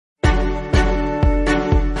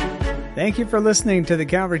Thank you for listening to the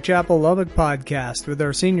Calvary Chapel Lubbock podcast with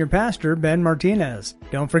our senior pastor, Ben Martinez.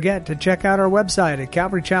 Don't forget to check out our website at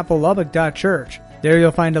calvarychapellubbock.church. There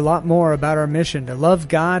you'll find a lot more about our mission to love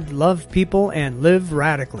God, love people, and live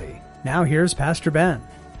radically. Now here's Pastor Ben.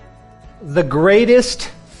 The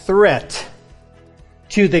greatest threat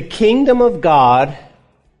to the kingdom of God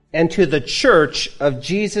and to the church of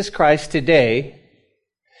Jesus Christ today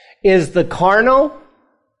is the carnal,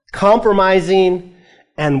 compromising,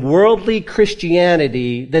 and worldly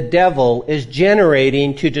Christianity the devil is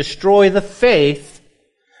generating to destroy the faith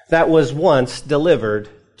that was once delivered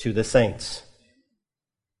to the saints.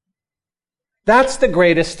 That's the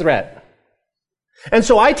greatest threat. And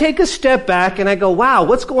so I take a step back and I go, wow,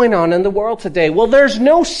 what's going on in the world today? Well, there's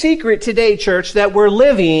no secret today, church, that we're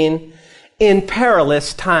living in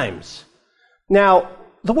perilous times. Now,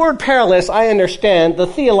 the word perilous, I understand, the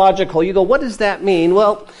theological, you go, what does that mean?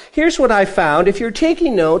 Well, here's what I found. If you're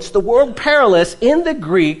taking notes, the word perilous in the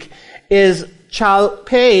Greek is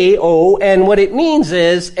chalpeo, and what it means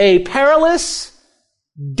is a perilous,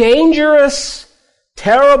 dangerous,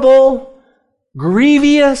 terrible,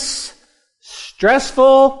 grievous,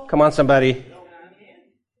 stressful, come on somebody,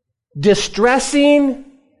 distressing,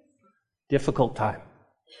 difficult time.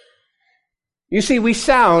 You see, we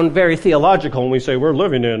sound very theological when we say we're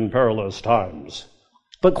living in perilous times.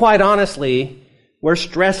 But quite honestly, we're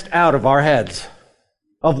stressed out of our heads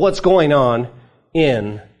of what's going on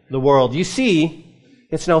in the world. You see,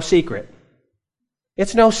 it's no secret.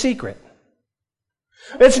 It's no secret.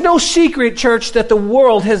 It's no secret, church, that the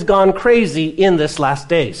world has gone crazy in this last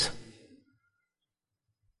days.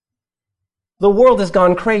 The world has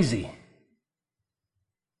gone crazy.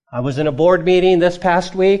 I was in a board meeting this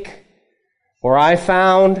past week where I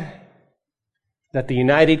found that the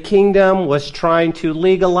United Kingdom was trying to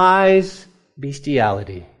legalize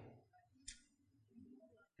bestiality.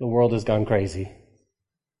 The world has gone crazy.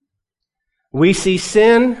 We see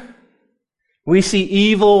sin, we see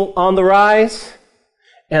evil on the rise,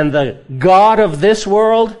 and the God of this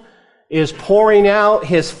world is pouring out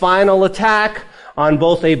his final attack on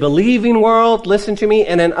both a believing world, listen to me,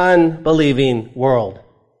 and an unbelieving world.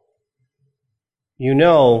 You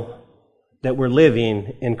know that we're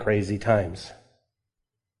living in crazy times.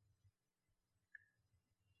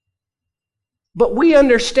 But we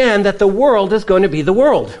understand that the world is going to be the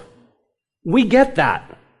world. We get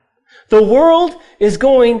that. The world is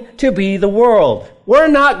going to be the world. We're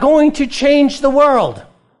not going to change the world.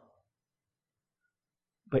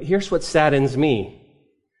 But here's what saddens me,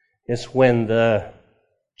 is when the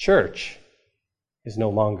church is no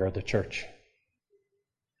longer the church.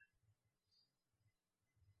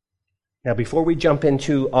 Now, before we jump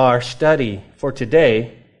into our study for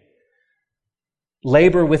today,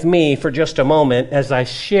 labor with me for just a moment as I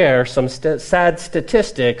share some sad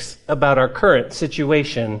statistics about our current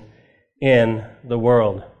situation in the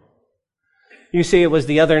world. You see, it was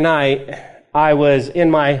the other night, I was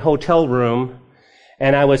in my hotel room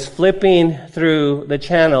and I was flipping through the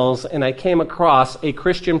channels and I came across a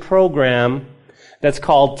Christian program that's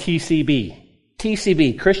called TCB.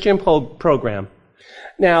 TCB, Christian Program.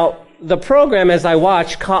 Now, the program, as I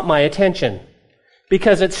watched, caught my attention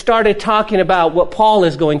because it started talking about what Paul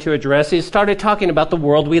is going to address. It started talking about the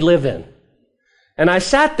world we live in. And I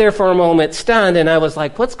sat there for a moment stunned and I was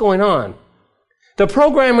like, what's going on? The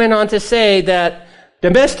program went on to say that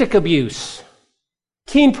domestic abuse,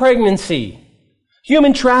 teen pregnancy,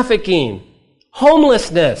 human trafficking,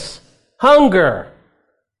 homelessness, hunger,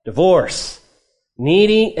 divorce,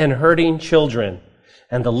 needy and hurting children.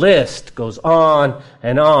 And the list goes on.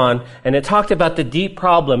 And it talked about the deep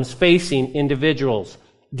problems facing individuals,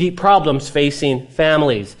 deep problems facing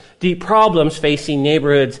families, deep problems facing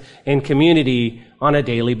neighborhoods and community on a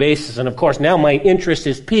daily basis. And of course, now my interest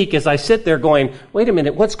is piqued as I sit there going, wait a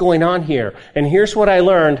minute, what's going on here? And here's what I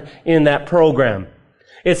learned in that program.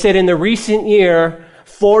 It said in the recent year,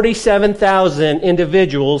 47,000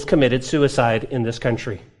 individuals committed suicide in this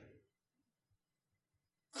country.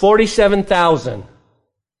 47,000.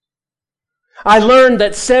 I learned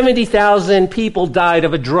that 70,000 people died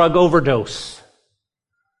of a drug overdose.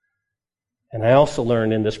 And I also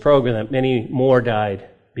learned in this program that many more died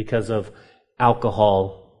because of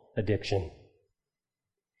alcohol addiction.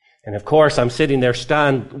 And of course, I'm sitting there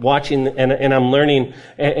stunned, watching, and I'm learning,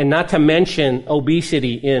 and not to mention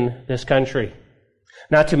obesity in this country.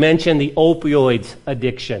 Not to mention the opioids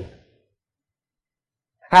addiction.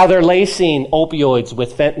 How they're lacing opioids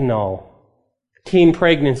with fentanyl, teen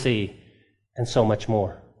pregnancy, and so much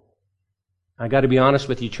more. I got to be honest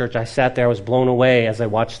with you, church. I sat there, I was blown away as I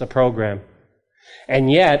watched the program.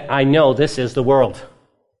 And yet, I know this is the world.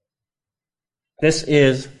 This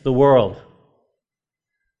is the world.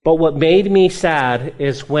 But what made me sad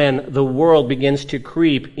is when the world begins to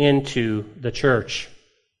creep into the church.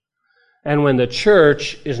 And when the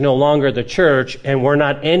church is no longer the church and we're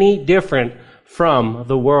not any different from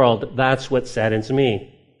the world, that's what saddens me.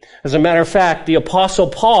 As a matter of fact, the Apostle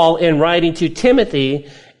Paul, in writing to Timothy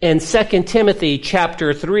in 2 Timothy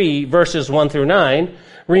chapter 3, verses 1 through 9,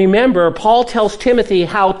 remember, Paul tells Timothy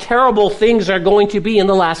how terrible things are going to be in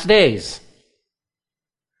the last days.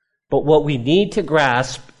 But what we need to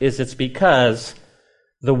grasp is it's because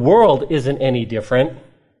the world isn't any different,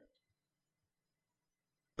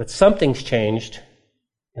 but something's changed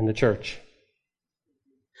in the church.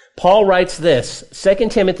 Paul writes this, 2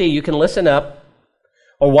 Timothy, you can listen up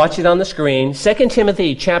or watch it on the screen. 2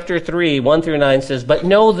 Timothy chapter 3, 1 through 9 says, "But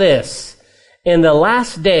know this, in the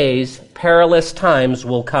last days perilous times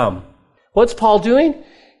will come." What's Paul doing?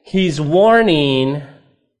 He's warning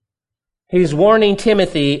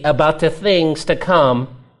Timothy about the things to come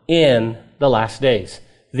in the last days.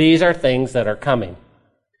 These are things that are coming.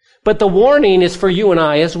 But the warning is for you and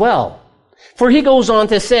I as well. For he goes on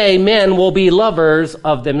to say, men will be lovers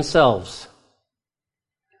of themselves,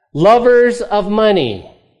 lovers of money.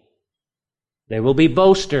 They will be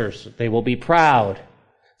boasters. They will be proud.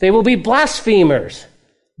 They will be blasphemers,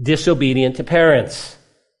 disobedient to parents.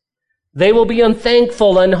 They will be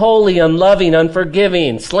unthankful, unholy, unloving,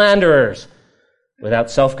 unforgiving, slanderers, without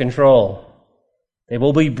self-control. They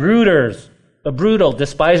will be brutal,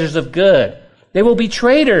 despisers of good. They will be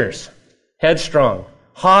traitors, headstrong,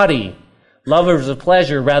 haughty, lovers of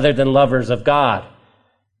pleasure rather than lovers of God.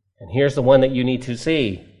 And here's the one that you need to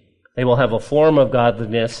see. They will have a form of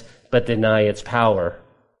godliness, but deny its power.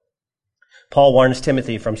 Paul warns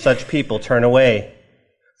Timothy, from such people turn away.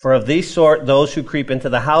 For of these sort, those who creep into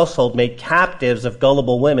the household make captives of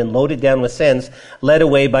gullible women, loaded down with sins, led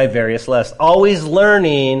away by various lusts, always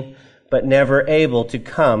learning, but never able to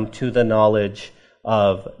come to the knowledge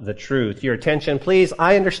of the truth. Your attention, please.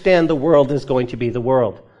 I understand the world is going to be the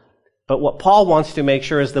world. But what Paul wants to make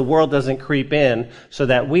sure is the world doesn't creep in so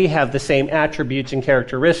that we have the same attributes and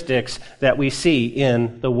characteristics that we see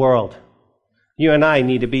in the world. You and I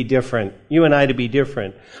need to be different. You and I to be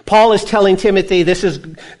different. Paul is telling Timothy this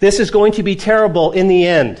is going to be terrible in the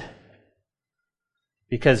end.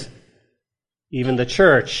 Because even the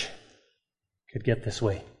church could get this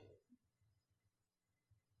way.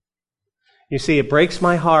 You see, it breaks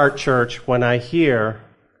my heart, church, when I hear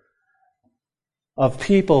of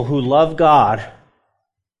people who love God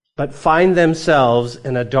but find themselves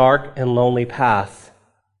in a dark and lonely path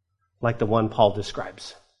like the one Paul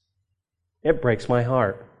describes. It breaks my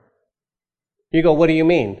heart. You go, what do you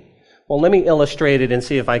mean? Well, let me illustrate it and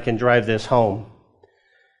see if I can drive this home.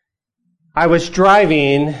 I was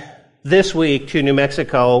driving this week to New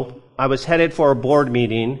Mexico. I was headed for a board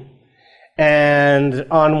meeting. And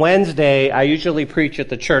on Wednesday, I usually preach at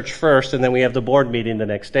the church first, and then we have the board meeting the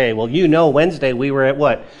next day. Well, Wednesday we were at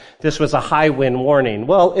what? This was a high wind warning.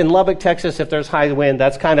 Well, in Lubbock, Texas, if there's high wind,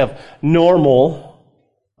 that's kind of normal.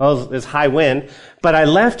 It's high wind. But I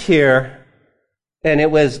left here, and it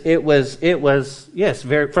was,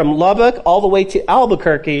 from Lubbock all the way to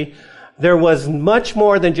Albuquerque, there was much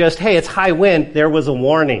more than just, hey, it's high wind. There was a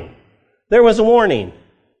warning. There was a warning.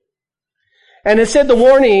 And it said the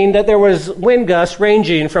warning that there was wind gusts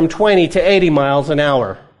ranging from 20 to 80 miles an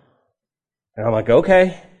hour. And I'm like,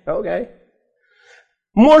 okay.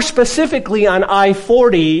 More specifically on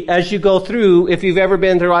I-40, as you go through, if you've ever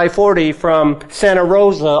been through I-40 from Santa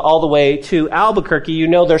Rosa all the way to Albuquerque, you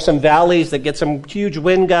know there's some valleys that get some huge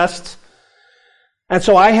wind gusts. And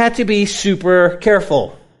so I had to be super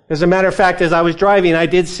careful. As a matter of fact, as I was driving, I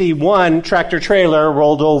did see one tractor trailer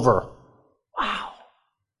rolled over. Wow.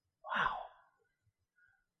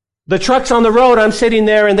 The trucks on the road, I'm sitting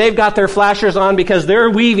there and they've got their flashers on because they're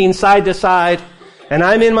weaving side to side. And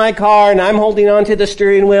I'm in my car and I'm holding onto the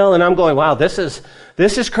steering wheel and I'm going, wow, this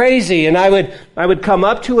is crazy. And I would come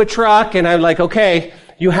up to a truck and I'm like, okay,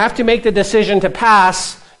 you have to make the decision to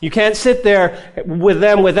pass. You can't sit there with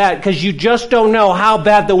them with that because you just don't know how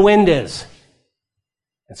bad the wind is.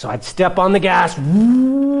 And so I'd step on the gas,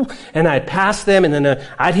 and I'd pass them, and then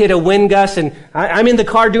I'd hit a wind gust, and I'm in the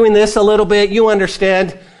car doing this a little bit, you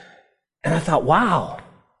understand. And I thought, wow.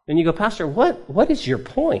 And you go, Pastor, what is your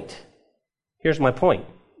point? Here's my point.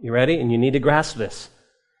 You ready? And you need to grasp this.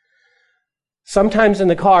 Sometimes in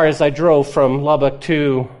the car, as I drove from Lubbock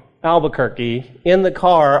to Albuquerque, in the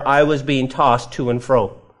car, I was being tossed to and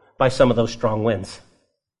fro by some of those strong winds.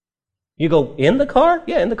 You go, in the car?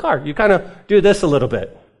 Yeah, in the car. You kind of do this a little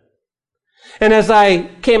bit. And as I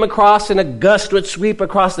came across and a gust would sweep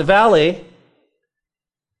across the valley,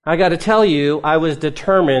 I got to tell you, I was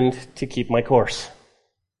determined to keep my course.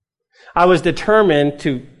 I was determined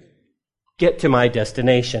to get to my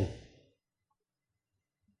destination.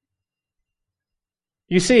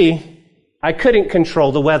 You see, I couldn't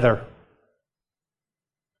control the weather.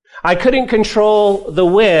 I couldn't control the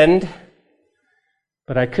wind,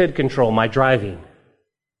 but I could control my driving.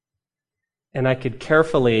 And I could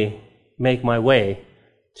carefully make my way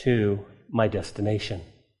to my destination.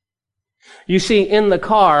 You see, in the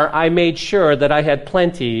car, I made sure that I had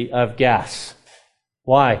plenty of gas.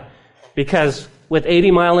 Why? Because with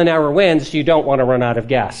 80-mile-an-hour winds, you don't want to run out of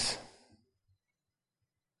gas.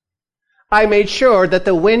 I made sure that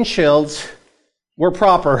the windshields were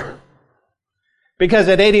proper. Because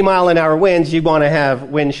at 80-mile-an-hour winds, you want to have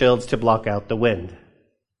windshields to block out the wind.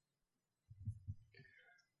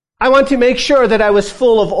 I want to make sure that I was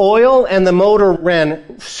full of oil and the motor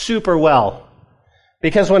ran super well.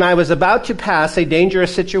 Because when I was about to pass a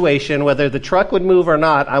dangerous situation, whether the truck would move or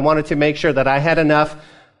not, I wanted to make sure that I had enough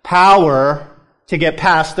power to get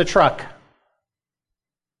past the truck.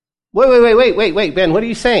 Wait, Ben, what are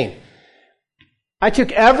you saying? I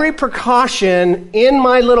took every precaution in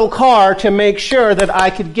my little car to make sure that I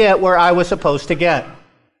could get where I was supposed to get.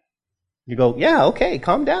 You go, yeah, okay,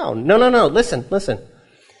 calm down. No, listen.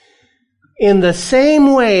 In the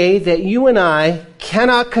same way that you and I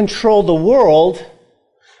cannot control the world,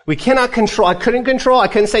 I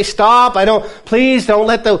couldn't say stop, please don't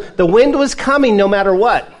let the wind was coming no matter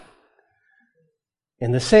what.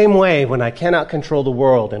 In the same way, when I cannot control the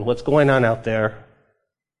world and what's going on out there,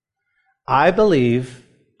 I believe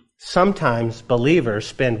sometimes believers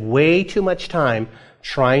spend way too much time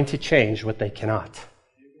trying to change what they cannot.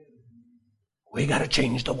 We got to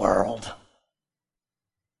change the world.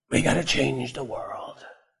 We got to change the world.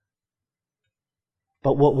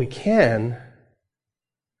 But what we can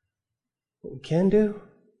do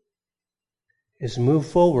is move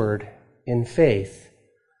forward in faith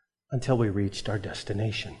until we reached our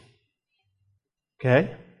destination.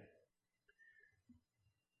 Okay?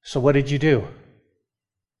 So what did you do?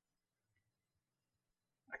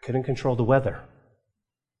 I couldn't control the weather.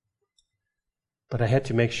 But I had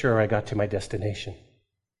to make sure I got to my destination.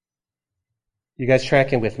 You guys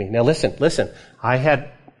tracking with me? Now listen. I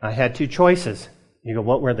had two choices. You go,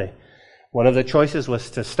 what were they? One of the choices was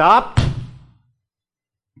to stop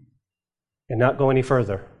and not go any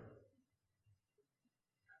further.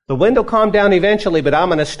 The wind will calm down eventually, but I'm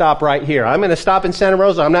going to stop right here. I'm going to stop in Santa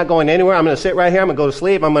Rosa. I'm not going anywhere. I'm going to sit right here. I'm going to go to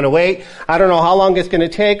sleep. I'm going to wait. I don't know how long it's going to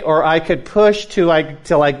take, or I could push till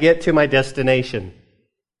I get to my destination.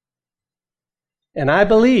 And I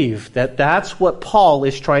believe that that's what Paul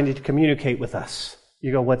is trying to communicate with us.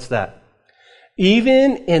 You go, what's that?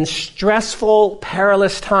 Even in stressful,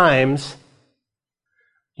 perilous times,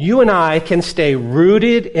 you and I can stay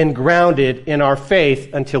rooted and grounded in our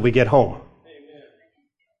faith until we get home.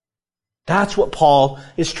 That's what Paul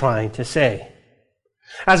is trying to say.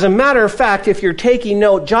 As a matter of fact, if you're taking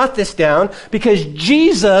note, jot this down, because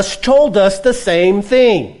Jesus told us the same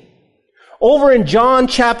thing. Over in John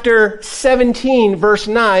chapter 17, verse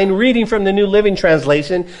 9, reading from the New Living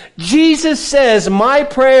Translation, Jesus says, "My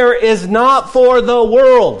prayer is not for the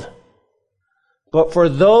world, but for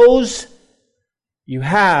those you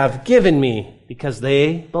have given me, because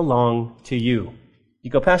they belong to you." You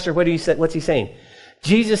go, Pastor, what's he saying?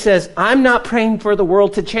 Jesus says, I'm not praying for the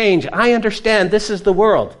world to change. I understand this is the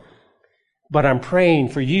world. But I'm praying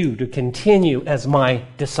for you to continue as my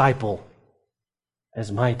disciple.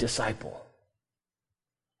 As my disciple.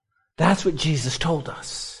 That's what Jesus told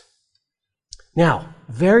us. Now,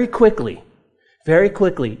 very quickly,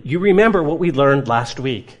 you remember what we learned last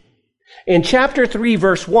week. In chapter 3,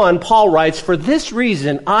 verse 1, Paul writes, "For this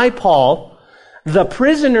reason, I, Paul, the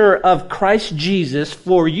prisoner of Christ Jesus,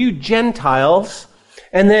 for you Gentiles,"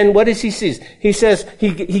 and then what does he say? He says,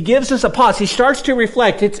 he gives us a pause. He starts to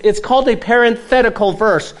reflect. It's called a parenthetical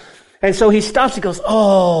verse. And so he stops. He goes,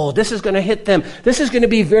 oh, this is going to hit them. This is going to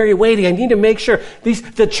be very weighty. I need to make sure.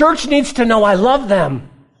 The church needs to know I love them.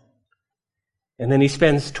 And then he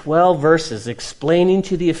spends 12 verses explaining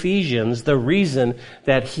to the Ephesians the reason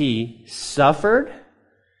that he suffered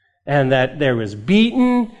and that there was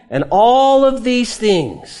beaten and all of these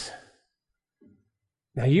things.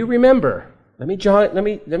 Now you remember, let me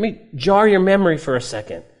jar your memory for a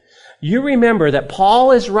second. You remember that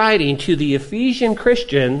Paul is writing to the Ephesian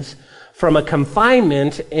Christians from a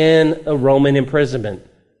confinement in a Roman imprisonment.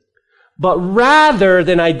 But rather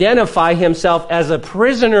than identify himself as a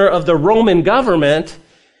prisoner of the Roman government,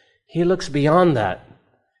 he looks beyond that.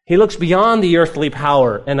 He looks beyond the earthly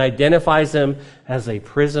power and identifies him as a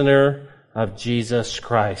prisoner of Jesus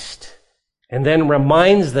Christ. and then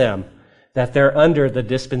reminds them that they're under the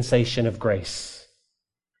dispensation of grace.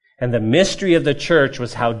 And the mystery of the church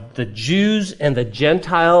was how the Jews and the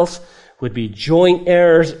Gentiles would be joint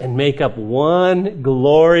heirs and make up one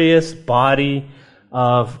glorious body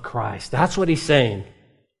of Christ. That's what he's saying.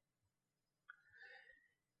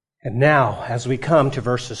 And now, as we come to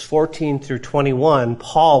verses 14 through 21,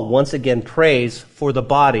 Paul once again prays for the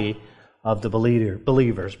body of the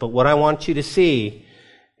believers. But what I want you to see,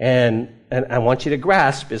 and I want you to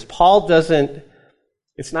grasp, is Paul doesn't,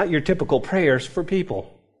 it's not your typical prayers for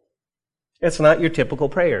people. It's not your typical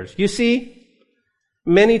prayers. You see,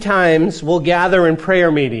 many times we'll gather in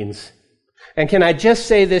prayer meetings. And can I just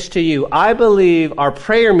say this to you? I believe our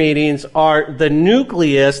prayer meetings are the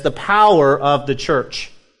nucleus, the power of the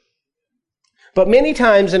church. But many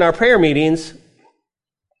times in our prayer meetings,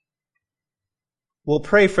 we'll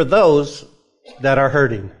pray for those that are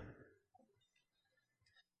hurting.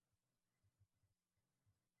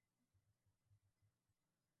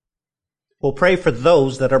 We'll pray for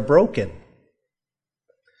those that are broken.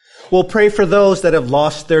 We'll pray for those that have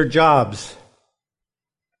lost their jobs.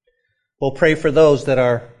 We'll pray for those that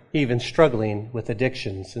are even struggling with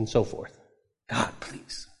addictions and so forth. God,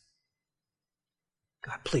 please.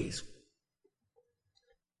 God, please.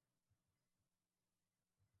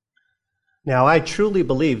 Now, I truly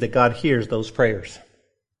believe that God hears those prayers.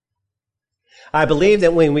 I believe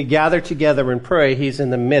that when we gather together and pray, He's in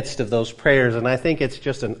the midst of those prayers. And I think it's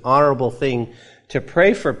just an honorable thing to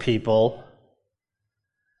pray for people.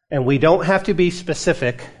 And we don't have to be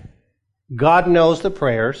specific. God knows the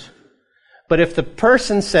prayers. But if the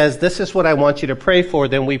person says, this is what I want you to pray for,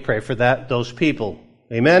 then we pray for those people.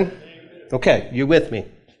 Amen? Okay, you with me?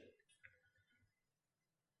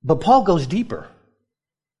 But Paul goes deeper.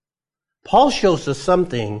 Paul shows us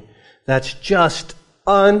something that's just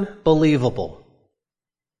unbelievable.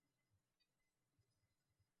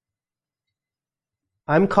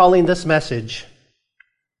 I'm calling this message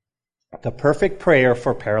the perfect prayer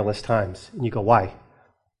for perilous times. And you go, why?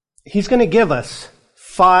 He's going to give us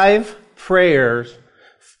 5 prayers.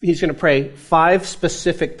 He's going to pray 5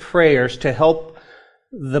 specific prayers to help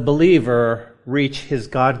the believer reach his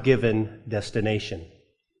God-given destination.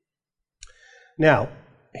 Now,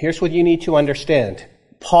 here's what you need to understand.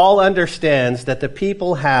 Paul understands that the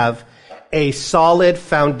people have a solid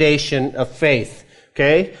foundation of faith.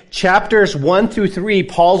 Okay? Chapters 1 through 3,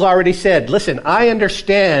 Paul's already said, listen, I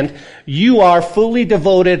understand you are fully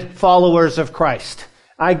devoted followers of Christ.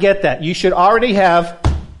 I get that. You should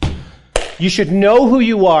know who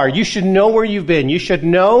you are. You should know where you've been. You should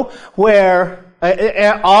know where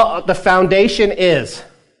the foundation is.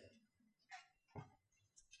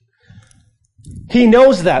 He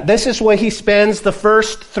knows that. This is where he spends the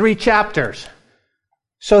first 3 chapters.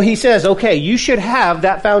 So he says, okay, you should have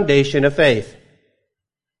that foundation of faith.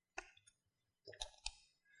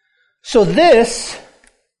 So this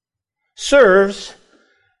serves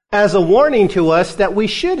as a warning to us that we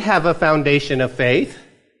should have a foundation of faith.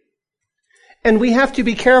 And we have to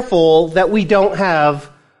be careful that we don't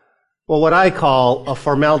have, well, what I call a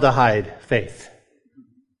formaldehyde faith.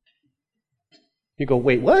 You go,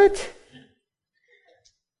 wait, what?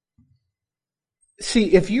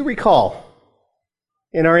 See, if you recall,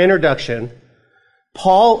 in our introduction,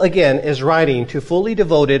 Paul, again, is writing to fully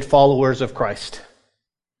devoted followers of Christ.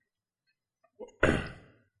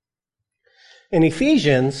 In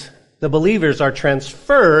Ephesians, the believers are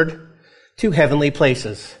transferred to heavenly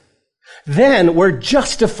places. Then we're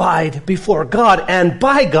justified before God and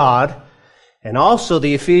by God. And also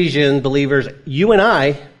the Ephesian believers, you and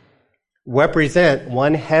I, represent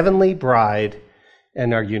one heavenly bride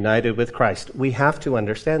and are united with Christ. We have to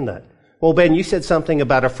understand that. Well, Ben, you said something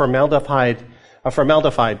about a formaldehyde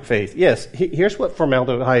faith. Yes, here's what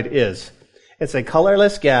formaldehyde is. It's a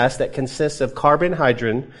colorless gas that consists of carbon,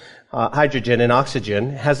 hydrogen, and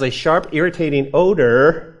oxygen, has a sharp, irritating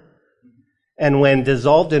odor, and when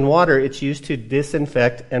dissolved in water, it's used to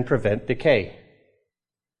disinfect and prevent decay.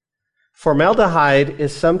 Formaldehyde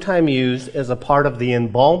is sometimes used as a part of the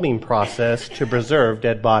embalming process to preserve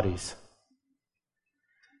dead bodies.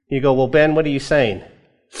 You go, well, Ben, what are you saying?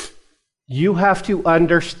 You have to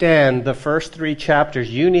understand the first 3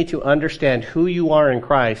 chapters. You need to understand who you are in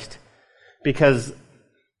Christ, because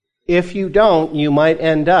if you don't, you might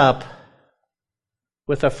end up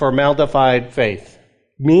with a formaldehyde faith,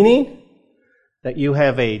 meaning that you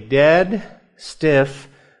have a dead, stiff,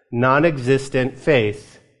 non-existent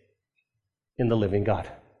faith in the living God.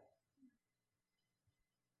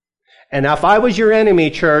 And if I was your enemy,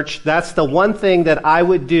 church, that's the one thing that I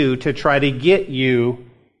would do to try to get you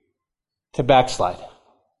to backslide,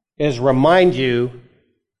 is remind you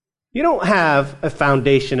You don't have a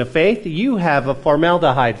foundation of faith. You have a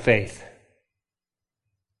formaldehyde faith.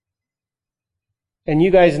 And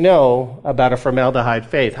you guys know about a formaldehyde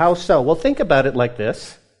faith. How so? Well, think about it like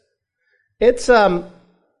this. It's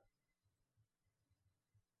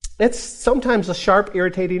sometimes a sharp,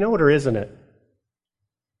 irritating odor, isn't it?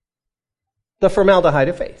 The formaldehyde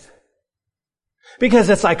of faith. Because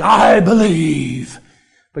it's like, I believe,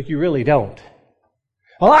 but you really don't.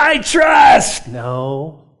 Well, I trust!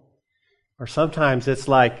 No. Or sometimes it's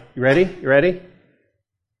like, you ready? You ready?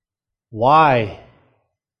 Why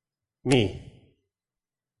me?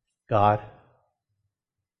 God.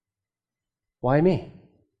 Why me?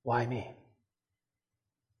 Why me?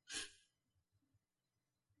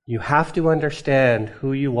 You have to understand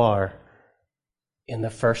who you are in the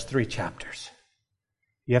first 3 chapters.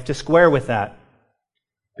 You have to square with that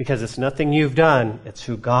because it's nothing you've done, it's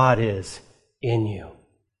who God is in you.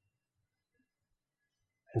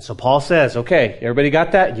 And so Paul says, okay, everybody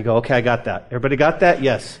got that? You go, okay, I got that. Everybody got that?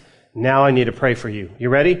 Yes. Now I need to pray for you. You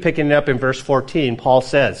ready? Picking it up in verse 14, Paul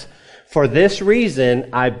says, for this reason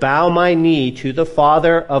I bow my knee to the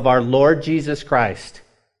Father of our Lord Jesus Christ,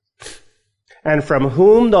 and from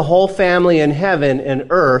whom the whole family in heaven and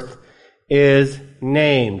earth is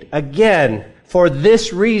named. Again, for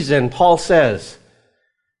this reason, Paul says.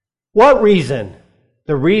 What reason?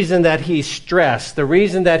 The reason that he's stressed, the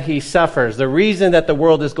reason that he suffers, the reason that the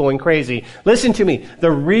world is going crazy. Listen to me.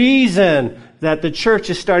 The reason that the church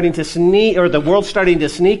is starting to sneak, or the world's starting to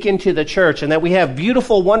sneak into the church, and that we have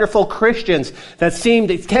beautiful, wonderful Christians that seem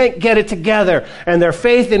they can't get it together, and their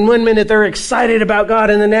faith in 1 minute they're excited about God,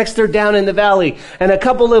 and the next they're down in the valley, and a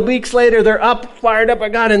couple of weeks later they're up, fired up by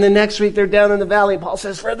God, and the next week they're down in the valley. Paul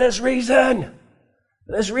says, for this reason,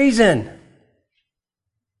 for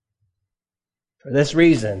this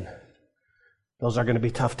reason, those are going to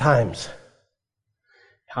be tough times.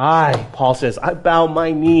 Paul says, I bow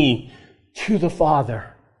my knee to the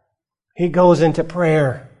Father. He goes into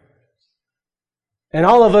prayer. And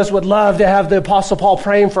all of us would love to have the Apostle Paul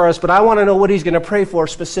praying for us, but I want to know what he's going to pray for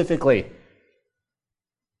specifically.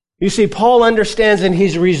 You see, Paul understands, and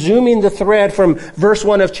he's resuming the thread from verse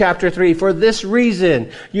 1 of chapter 3. For this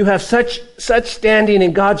reason, you have such standing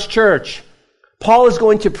in God's church. Paul is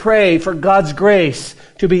going to pray for God's grace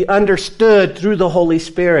to be understood through the Holy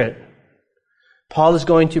Spirit. Paul is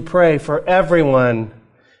going to pray for everyone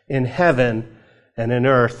in heaven and in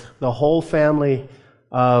earth, the whole family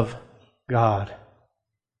of God.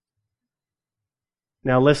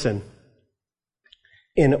 Now listen.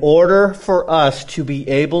 In order for us to be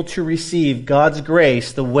able to receive God's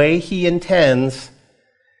grace the way He intends,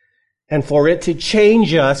 and for it to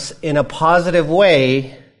change us in a positive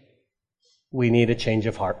way, we need a change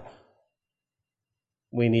of heart.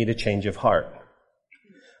 We need a change of heart.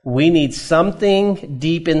 We need something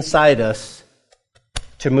deep inside us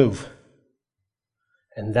to move.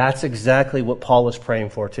 And that's exactly what Paul is praying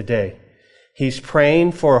for today. He's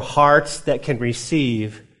praying for hearts that can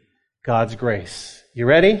receive God's grace. You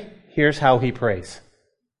ready? Here's how he prays.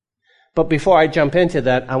 But before I jump into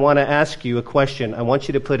that, I want to ask you a question. I want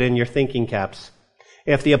you to put in your thinking caps.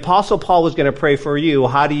 If the Apostle Paul was going to pray for you,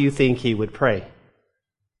 how do you think he would pray?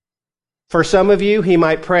 For some of you, he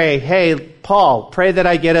might pray, hey, Paul, pray that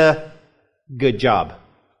I get a good job.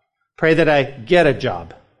 Pray that I get a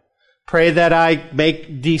job. Pray that I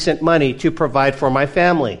make decent money to provide for my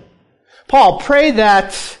family. Paul, pray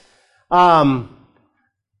that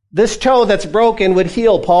this toe that's broken would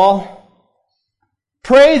heal, Paul.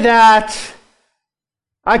 Pray that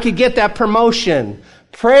I could get that promotion.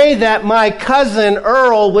 Pray that my cousin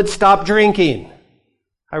Earl would stop drinking.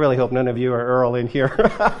 I really hope none of you are Earl in here.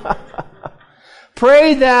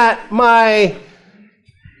 Pray that my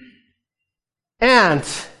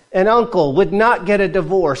aunt and uncle would not get a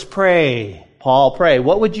divorce. Pray. Paul, pray.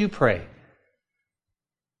 What would you pray?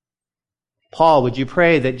 Paul, would you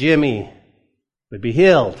pray that Jimmy would be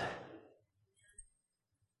healed?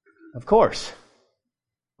 Of course.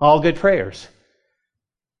 All good prayers.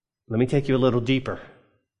 Let me take you a little deeper.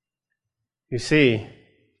 You see,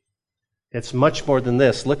 it's much more than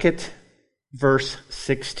this. Look at verse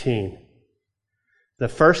 16. The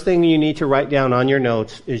first thing you need to write down on your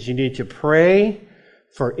notes is you need to pray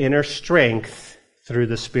for inner strength through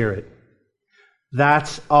the Spirit.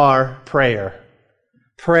 That's our prayer.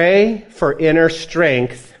 Pray for inner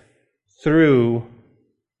strength through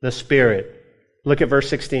the Spirit. Look at verse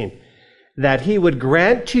 16. That He would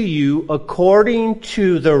grant to you according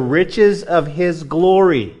to the riches of His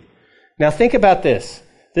glory. Now think about this.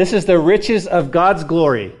 This is the riches of God's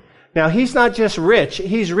glory. Now He's not just rich,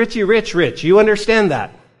 He's richy rich rich. You understand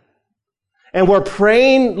that? And we're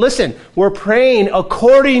praying, listen, we're praying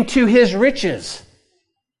according to His riches.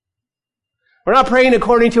 We're not praying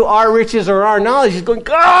according to our riches or our knowledge. He's going,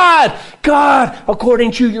 God,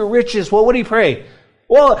 according to your riches. Well, what do you pray?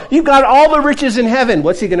 Well, you've got all the riches in heaven.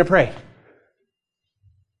 What's he going to pray?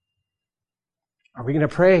 Are we going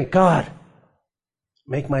to pray, God,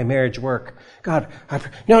 make my marriage work? God, I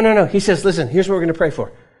pray. No. He says, listen, here's what we're going to pray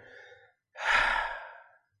for.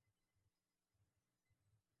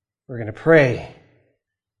 We're going to pray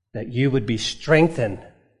that you would be strengthened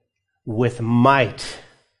with might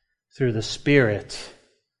through the Spirit,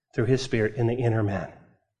 through His Spirit in the inner man.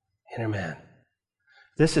 Inner man.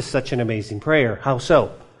 This is such an amazing prayer. How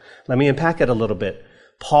so? Let me unpack it a little bit.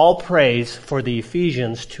 Paul prays for the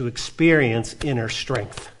Ephesians to experience inner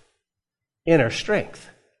strength. Inner strength.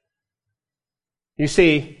 You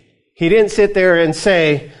see, he didn't sit there and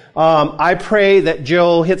say, I pray that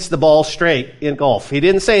Joe hits the ball straight in golf. He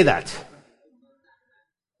didn't say that.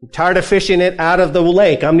 I'm tired of fishing it out of the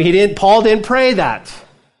lake. Paul didn't pray that.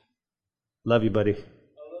 Love you, buddy.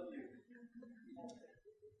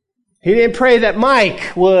 He didn't pray that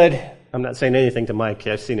Mike would. I'm not saying anything to Mike.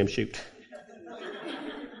 I've seen him shoot.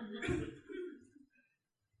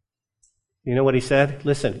 You know what he said?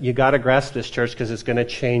 Listen, you got to grasp this, church, because it's going to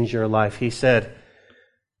change your life. He said,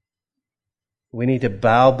 we need to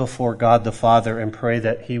bow before God the Father and pray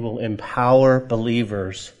that He will empower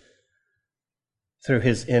believers through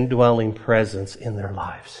His indwelling presence in their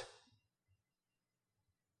lives.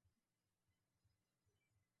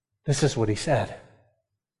 This is what he said.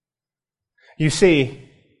 You see,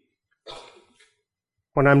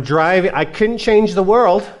 when I'm driving, I couldn't change the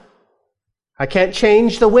world. I can't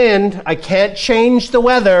change the wind. I can't change the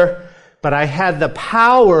weather. But I had the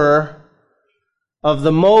power of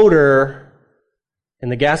the motor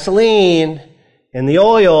and the gasoline and the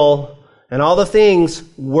oil and all the things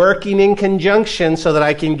working in conjunction so that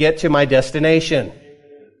I can get to my destination.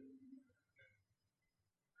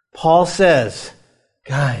 Paul says,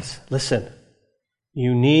 guys, listen,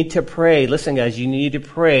 you need to pray. Listen, guys, you need to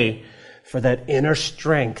pray for that inner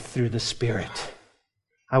strength through the Spirit.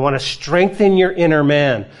 I want to strengthen your inner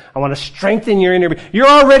man. I want to strengthen your inner... You're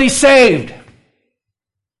already saved.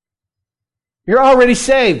 You're already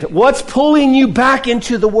saved. What's pulling you back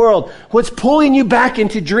into the world? What's pulling you back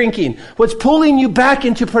into drinking? What's pulling you back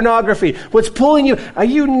into pornography? What's pulling you...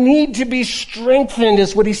 You need to be strengthened,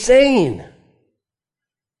 is what he's saying.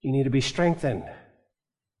 You need to be strengthened.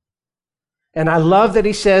 And I love that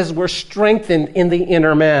he says we're strengthened in the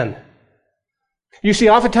inner man. You see,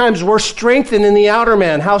 oftentimes we're strengthened in the outer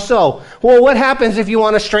man. How so? Well, what happens if you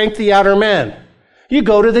want to strengthen the outer man? You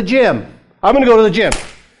go to the gym. I'm going to go to the gym.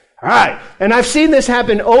 All right. And I've seen this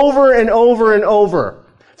happen over and over and over.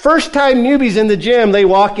 First time newbies in the gym, they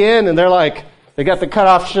walk in and they're like, they got the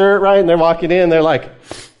cutoff shirt, right? And they're walking in, they're like,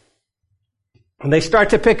 and they start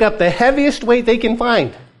to pick up the heaviest weight they can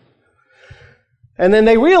find. And then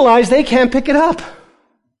they realize they can't pick it up.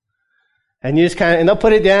 And you just and they'll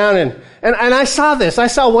put it down and I saw this. I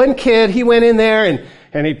saw one kid, he went in there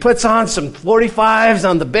and he puts on some 45s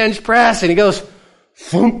on the bench press and he goes,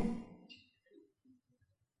 Foom.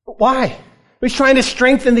 Why? He's trying to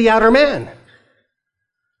strengthen the outer man.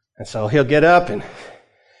 And so he'll get up and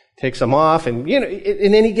takes them off and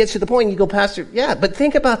and then he gets to the point and you go, Pastor, yeah, but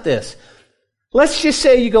think about this. Let's just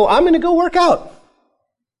say you go, I'm going to go work out.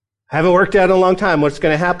 I haven't worked out in a long time. What's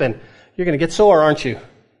going to happen? You're going to get sore, aren't you?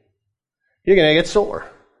 You're going to get sore.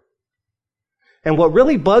 And what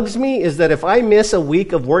really bugs me is that if I miss a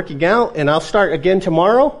week of working out and I'll start again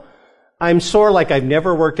tomorrow, I'm sore like I've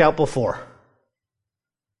never worked out before.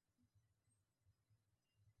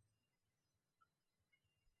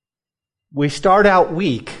 We start out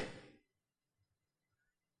weak,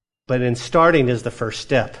 but in starting is the first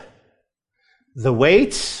step. The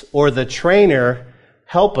weights or the trainer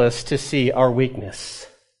help us to see our weakness.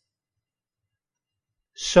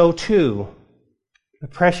 So too, the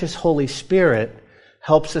precious Holy Spirit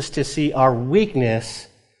helps us to see our weakness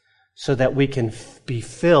so that we can be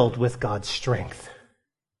filled with God's strength.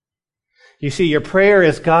 You see, your prayer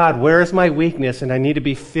is, God, where is my weakness? And I need to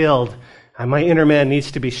be filled. And my inner man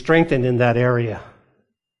needs to be strengthened in that area.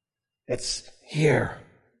 It's here.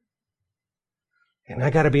 And I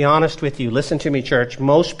got to be honest with you. Listen to me, church.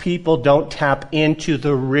 Most people don't tap into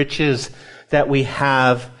the riches that we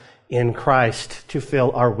have in Christ to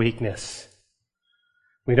fill our weakness.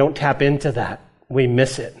 We don't tap into that. We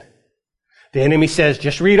miss it. The enemy says,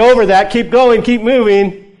 just read over that, keep going, keep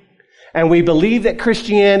moving. And we believe that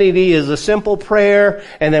Christianity is a simple prayer,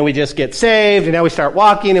 and then we just get saved, and now we start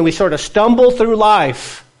walking, and we sort of stumble through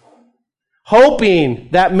life, hoping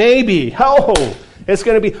that maybe, It's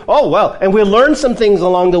going to be, oh, well, and we'll learn some things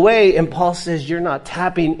along the way. And Paul says, you're not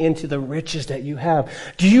tapping into the riches that you have.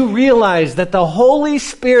 Do you realize that the Holy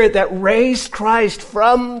Spirit that raised Christ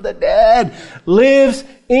from the dead lives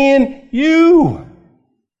in you?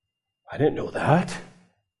 I didn't know that.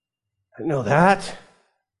 I didn't know that.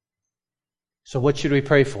 So what should we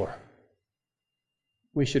pray for?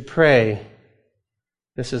 We should pray.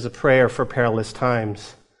 This is a prayer for perilous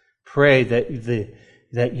times. Pray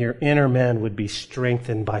that your inner man would be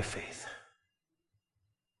strengthened by faith.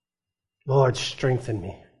 Lord, strengthen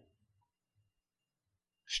me.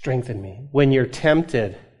 Strengthen me. When you're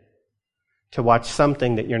tempted to watch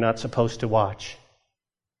something that you're not supposed to watch,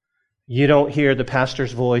 you don't hear the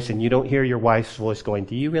pastor's voice and you don't hear your wife's voice going,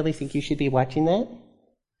 do you really think you should be watching that?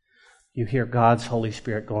 You hear God's Holy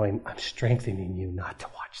Spirit going, I'm strengthening you not to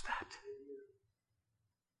watch that.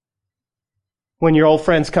 When your old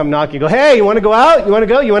friends come knock, you go, hey, you want to go out? You want to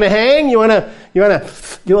go? You want to hang? You want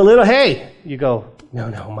to do a little, hey. You go,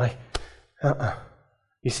 no,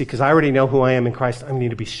 You see, because I already know who I am in Christ, I need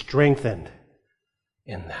to be strengthened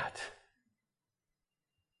in that.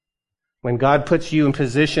 When God puts you in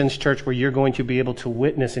positions, church, where you're going to be able to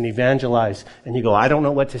witness and evangelize, and you go, I don't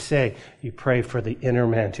know what to say, you pray for the inner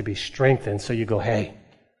man to be strengthened. So you go, hey,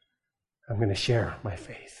 I'm going to share my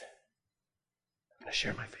faith. I'm going to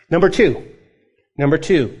share my faith. Number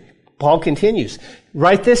two, Paul continues.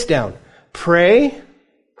 Write this down. Pray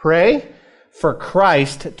for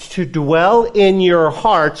Christ to dwell in your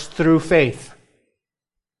hearts through faith.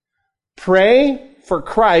 Pray for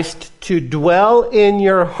Christ to dwell in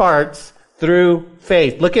your hearts through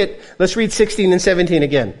faith. Let's read 16 and 17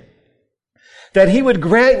 again. That he would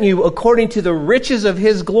grant you according to the riches of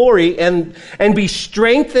his glory and be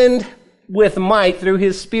strengthened with might through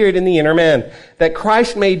his Spirit in the inner man, that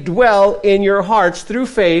Christ may dwell in your hearts through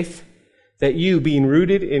faith, that you, being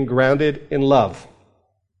rooted and grounded in love.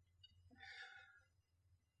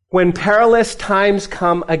 When perilous times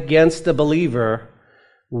come against the believer,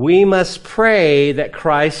 we must pray that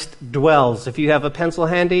Christ dwells. If you have a pencil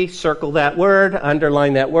handy, circle that word,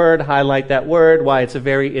 underline that word, highlight that word. Why? It's a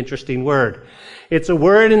very interesting word. It's a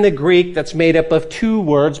word in the Greek that's made up of two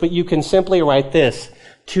words, but you can simply write this.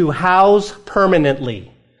 To house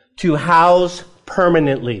permanently. To house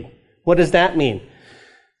permanently. What does that mean?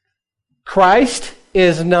 Christ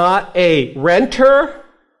is not a renter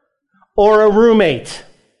or a roommate.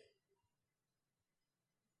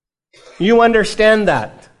 You understand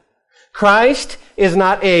that. Christ is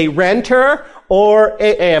not a renter or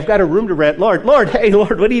hey, I've got a room to rent. Lord, what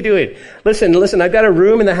are you doing? Listen, I've got a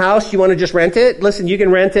room in the house. You want to just rent it? Listen, you can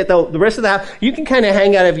rent it. The rest of the house, you can kind of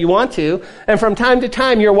hang out if you want to. And from time to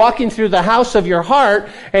time, you're walking through the house of your heart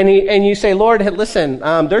and you say, Lord, listen,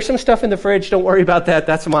 there's some stuff in the fridge. Don't worry about that.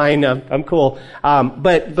 That's mine. I'm cool.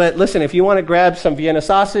 But listen, if you want to grab some Vienna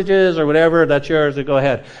sausages or whatever, that's yours. Go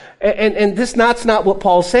ahead. And that's not what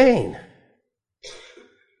Paul's saying.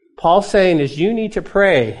 Paul's saying is you need to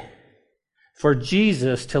pray for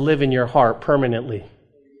Jesus to live in your heart permanently.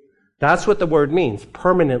 That's what the word means,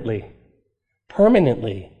 permanently.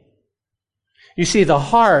 Permanently. You see, the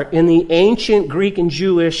heart in the ancient Greek and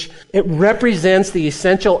Jewish, it represents the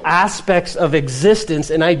essential aspects of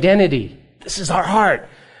existence and identity. This is our heart.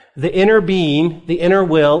 The inner being, the inner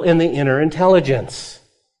will, and the inner intelligence.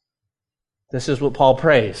 This is what Paul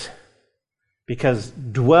prays. Because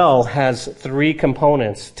dwell has three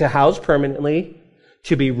components. To house permanently,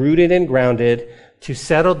 to be rooted and grounded, to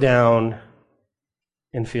settle down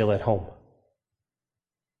and feel at home.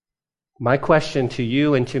 My question to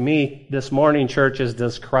you and to me this morning, church, is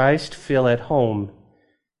does Christ feel at home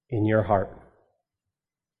in your heart?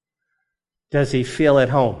 Does he feel at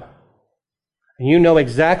home? And you know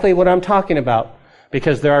exactly what I'm talking about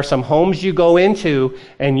because there are some homes you go into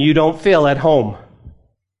and you don't feel at home.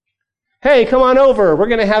 Hey, come on over. We're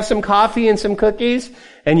going to have some coffee and some cookies.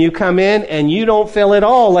 And you come in and you don't feel at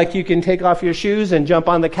all like you can take off your shoes and jump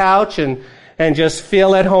on the couch and just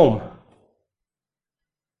feel at home.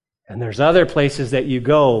 And there's other places that you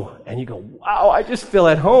go and you go, wow, I just feel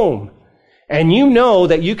at home. And you know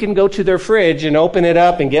that you can go to their fridge and open it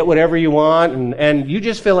up and get whatever you want and you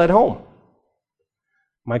just feel at home.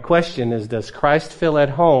 My question is, does Christ feel at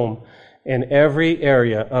home in every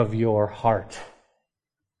area of your heart?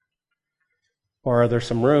 Or are there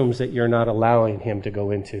some rooms that you're not allowing him to go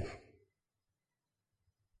into?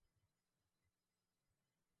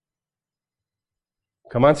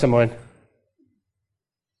 Come on, someone.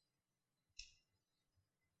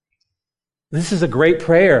 This is a great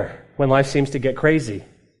prayer when life seems to get crazy.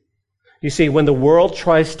 You see, when the world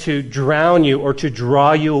tries to drown you or to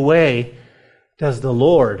draw you away, does the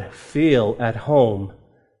Lord feel at home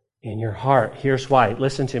in your heart. Here's why.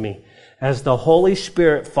 Listen to me. As the Holy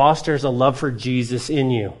Spirit fosters a love for Jesus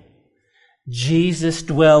in you, Jesus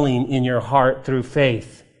dwelling in your heart through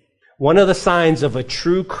faith. One of the signs of a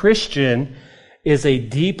true Christian is a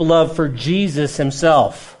deep love for Jesus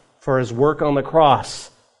himself, for his work on the cross,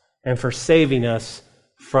 and for saving us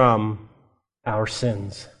from our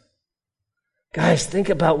sins. Guys, think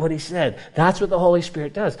about what he said. That's what the Holy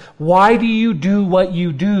Spirit does. Why do you do what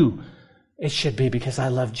you do? It should be because I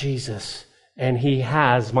love Jesus, and he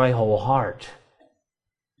has my whole heart.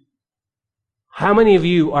 How many of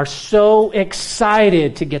you are so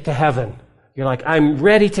excited to get to heaven? You're like, I'm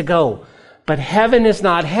ready to go. But heaven is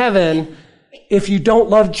not heaven if you don't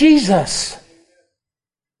love Jesus.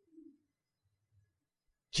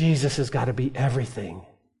 Jesus has got to be everything.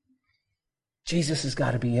 Jesus has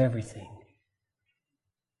got to be everything.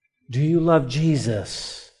 Do you love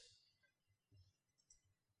Jesus?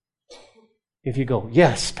 If you go,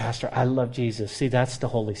 yes, Pastor, I love Jesus. See, that's the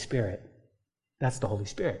Holy Spirit. That's the Holy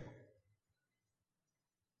Spirit.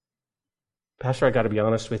 Pastor, I got to be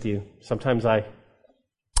honest with you. Sometimes I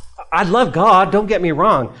love God, don't get me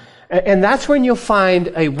wrong. And that's when you'll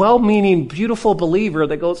find a well-meaning, beautiful believer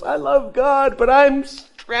that goes, I love God, but I'm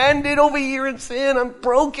stranded over here in sin. I'm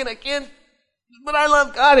broken. I can't, but I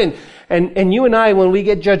love God. And you and I, when we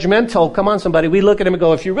get judgmental, come on somebody, we look at him and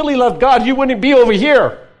go, if you really love God, you wouldn't be over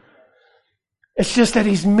here. It's just that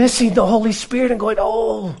he's missing the Holy Spirit and going,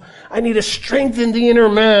 oh, I need to strengthen the inner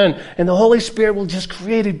man. And the Holy Spirit will just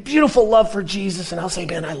create a beautiful love for Jesus. And I'll say,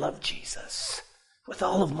 man, I love Jesus. With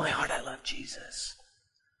all of my heart, I love Jesus.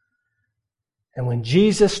 And when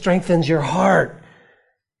Jesus strengthens your heart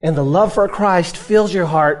and the love for Christ fills your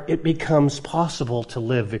heart, it becomes possible to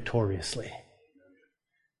live victoriously.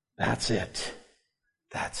 That's it.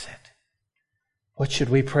 That's it. What should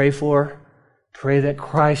we pray for? Pray that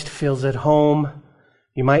Christ feels at home.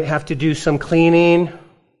 You might have to do some cleaning.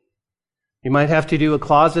 You might have to do a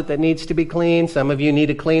closet that needs to be cleaned. Some of you need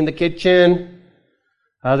to clean the kitchen.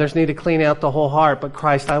 Others need to clean out the whole heart. But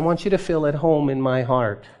Christ, I want you to feel at home in my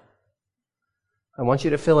heart. I want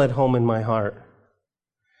you to feel at home in my heart.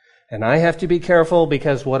 And I have to be careful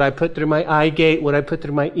because what I put through my eye gate, what I put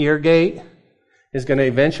through my ear gate is going to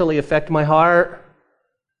eventually affect my heart.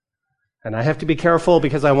 And I have to be careful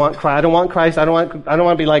because I don't want Christ. I don't want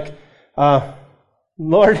to be like,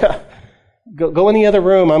 Lord, go in the other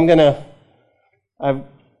room. I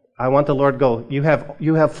want the Lord go. You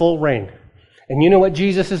have full reign. And you know what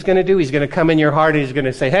Jesus is going to do? He's going to come in your heart and he's going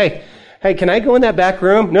to say, hey, can I go in that back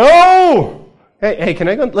room? No! Hey, can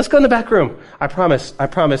I go? Let's go in the back room. I promise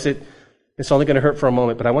it's only going to hurt for a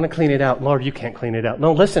moment, but I want to clean it out. Lord, you can't clean it out.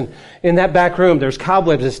 No, listen, in that back room, there's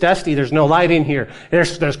cobwebs, it's dusty, there's no light in here.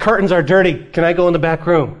 There's curtains are dirty. Can I go in the back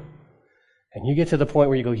room? And you get to the point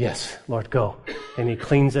where you go, yes, Lord, go. And he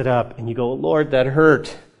cleans it up. And you go, Lord, that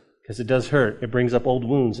hurt. Because it does hurt. It brings up old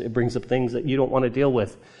wounds. It brings up things that you don't want to deal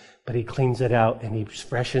with. But he cleans it out and he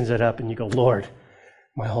freshens it up. And you go, Lord,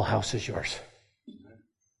 my whole house is yours.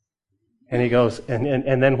 And he goes,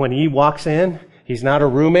 and then when he walks in, he's not a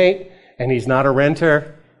roommate and he's not a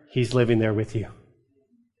renter. He's living there with you.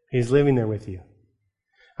 He's living there with you.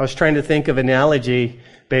 I was trying to think of an analogy,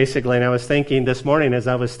 basically, and I was thinking this morning as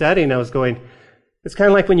I was studying, I was going, it's kind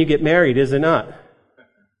of like when you get married, is it not?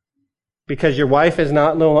 Because your wife is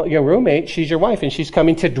not your roommate, she's your wife, and she's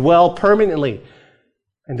coming to dwell permanently.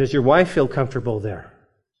 And does your wife feel comfortable there?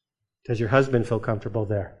 Does your husband feel comfortable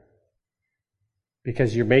there?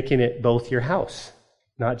 Because you're making it both your house,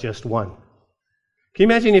 not just one. Can you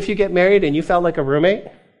imagine if you get married and you felt like a roommate?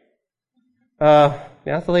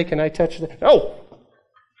 Nathalie, can I touch that? Oh!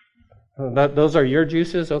 Those are your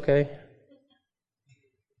juices? Okay.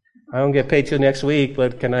 I don't get paid till next week,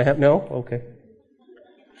 but can I have... No? Okay.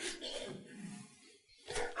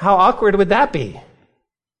 How awkward would that be?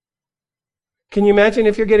 Can you imagine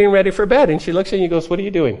if you're getting ready for bed and she looks at you and goes, what are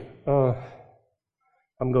you doing?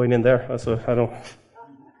 I'm going in there. I don't...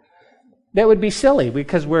 That would be silly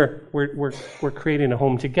because we're creating a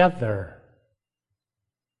home together.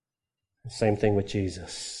 Same thing with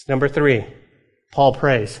Jesus. Number 3, Paul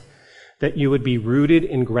prays that you would be rooted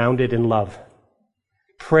and grounded in love.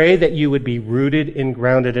 Pray that you would be rooted and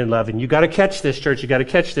grounded in love. And you got to catch this, church. You got to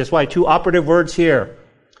catch this. Why? 2 operative words here.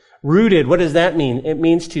 Rooted, what does that mean? It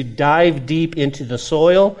means to dive deep into the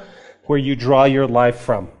soil where you draw your life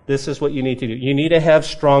from. This is what you need to do. You need to have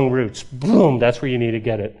strong roots. Boom, that's where you need to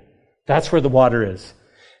get it. That's where the water is.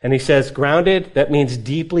 And he says, grounded, that means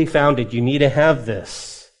deeply founded. You need to have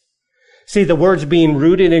this. See, the words being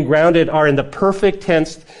rooted and grounded are in the perfect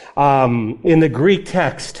tense in the Greek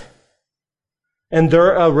text. And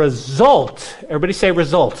they're a result, everybody say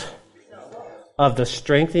result, of the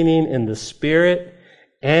strengthening in the Spirit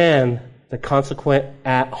and the consequent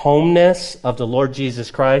at-homeness of the Lord Jesus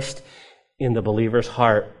Christ in the believer's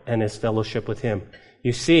heart and his fellowship with him.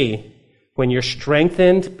 You see, when you're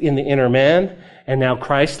strengthened in the inner man and now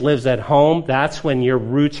Christ lives at home, that's when your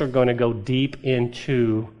roots are going to go deep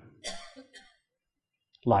into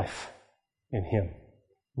life in him.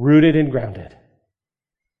 Rooted and grounded.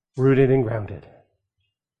 Rooted and grounded.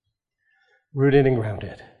 Rooted and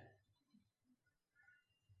grounded.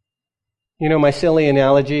 You know, my silly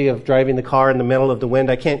analogy of driving the car in the middle of the wind,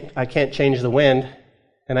 I can't change the wind,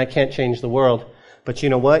 and I can't change the world. But you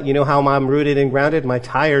know what? You know how I'm rooted and grounded? My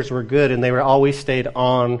tires were good, and they were always stayed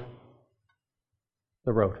on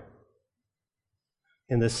the road.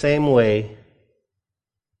 In the same way,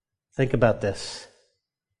 think about this.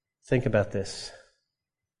 Think about this.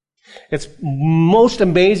 It's most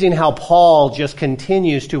amazing how Paul just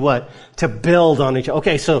continues to what? To build on each other.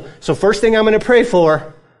 Okay, so first thing I'm going to pray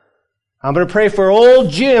for, I'm going to pray for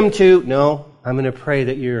old Jim to, no, I'm going to pray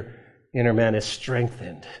that your inner man is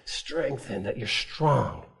strengthened, that you're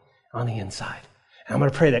strong on the inside. And I'm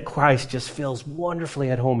going to pray that Christ just feels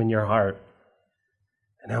wonderfully at home in your heart.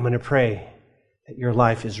 And I'm going to pray that your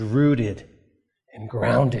life is rooted and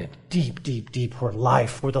grounded deep, deep, deep where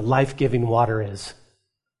the life-giving water is.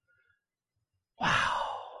 Wow.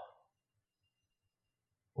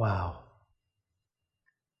 Wow.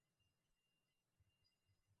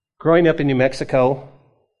 Growing up in New Mexico,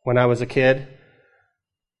 when I was a kid,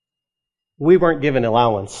 we weren't given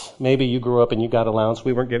allowance. Maybe you grew up and you got allowance.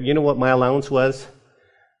 We weren't given. You know what my allowance was?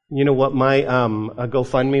 You know what my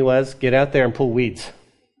GoFundMe was? Get out there and pull weeds.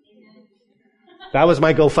 That was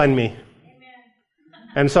my GoFundMe.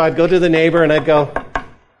 And so I'd go to the neighbor and I'd go,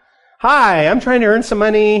 "Hi, I'm trying to earn some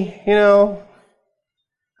money, you know.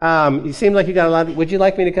 You seem like you got a lot. Would you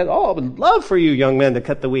like me to cut? Oh, I would love for you, young men, to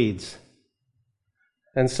cut the weeds."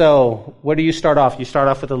 And so, where do you start off? You start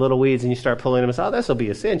off with the little weeds and you start pulling them and say, "Oh, this will be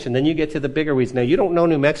a cinch." And then you get to the bigger weeds. Now, you don't know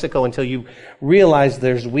New Mexico until you realize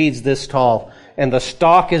there's weeds this tall and the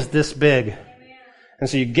stalk is this big. And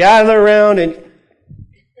so you gather around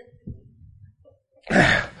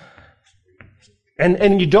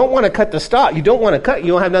and you don't want to cut the stalk. You don't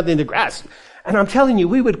have nothing to grasp. And I'm telling you,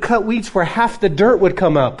 we would cut weeds where half the dirt would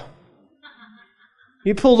come up.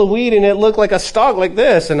 You pull the weed and it looked like a stalk like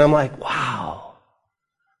this. And I'm like, wow,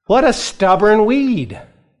 what a stubborn weed.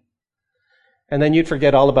 And then you'd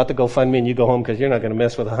forget all about the GoFundMe and you go home because you're not going to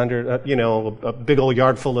mess with a big old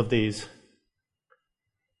yard full of these.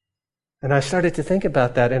 And I started to think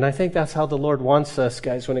about that, and I think that's how the Lord wants us,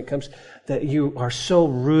 guys, when it comes that you are so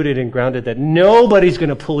rooted and grounded that nobody's going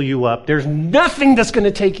to pull you up. There's nothing that's going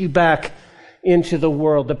to take you back into the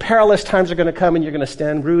world. The perilous times are going to come, and you're going to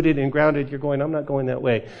stand rooted and grounded. You're going, "I'm not going that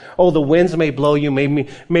way." Oh, the winds may blow you, may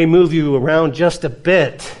move you around just a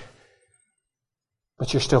bit,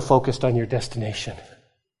 but you're still focused on your destination.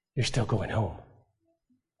 You're still going home.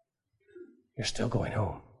 You're still going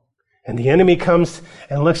home. And the enemy comes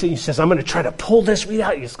and looks at you and says, "I'm going to try to pull this weed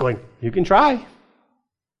out." You're just going, "You can try.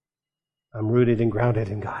 I'm rooted and grounded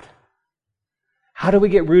in God." How do we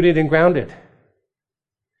get rooted and grounded?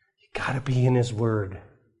 You got to be in His Word.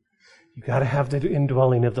 You got to have the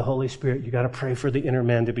indwelling of the Holy Spirit. You got to pray for the inner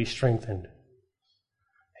man to be strengthened.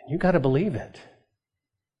 And you got to believe it.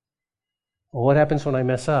 Well, what happens when I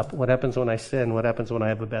mess up? What happens when I sin? What happens when I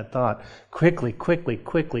have a bad thought? Quickly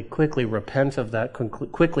repent of that.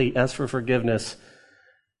 Quickly ask for forgiveness.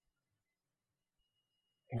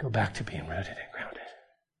 And go back to being rooted and grounded.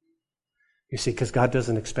 You see, because God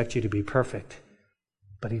doesn't expect you to be perfect,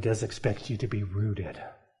 but He does expect you to be rooted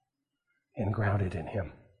and grounded in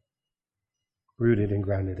Him. Rooted and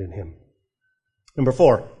grounded in Him. Number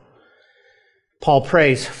 4. Paul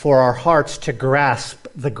prays for our hearts to grasp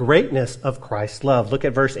the greatness of Christ's love. Look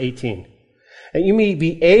at verse 18. "And you may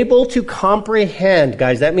be able to comprehend,"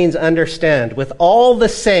 guys, that means understand, "with all the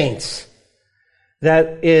saints,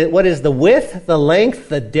 what is the width, the length,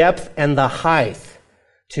 the depth, and the height,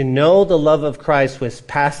 to know the love of Christ with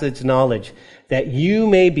passage knowledge, that you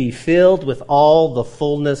may be filled with all the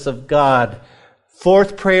fullness of God."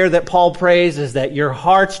 Fourth prayer that Paul prays is that your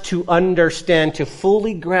hearts to understand, to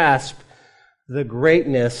fully grasp the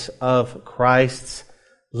greatness of Christ's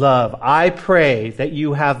love. I pray that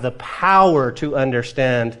you have the power to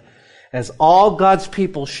understand, as all God's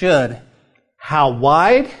people should, how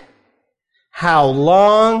wide, how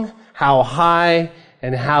long, how high,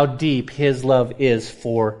 and how deep His love is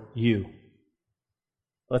for you.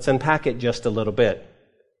 Let's unpack it just a little bit.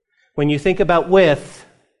 When you think about width,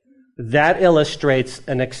 that illustrates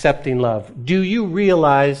an accepting love. Do you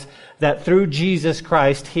realize that through Jesus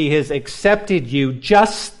Christ, He has accepted you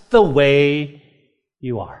just the way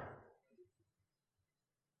you are.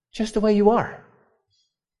 Just the way you are.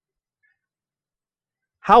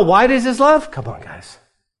 How wide is His love? Come on, guys.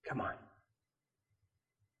 Come on.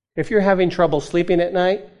 If you're having trouble sleeping at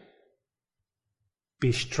night,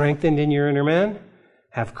 be strengthened in your inner man.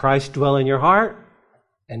 Have Christ dwell in your heart.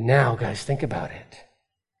 And now, guys, think about it.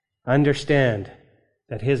 Understand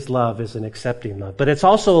that His love is an accepting love. But it's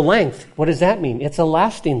also a length. What does that mean? It's a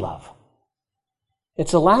lasting love.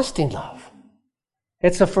 It's a lasting love.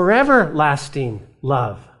 It's a forever lasting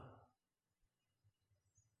love.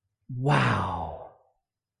 Wow.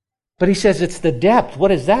 But he says it's the depth. What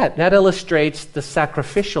is that? That illustrates the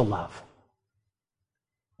sacrificial love.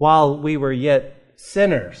 While we were yet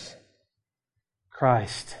sinners,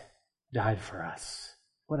 Christ died for us.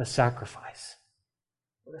 What a sacrifice.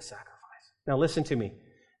 What a sacrifice. Now listen to me.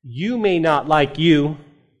 You may not like you,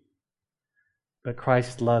 but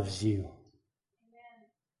Christ loves you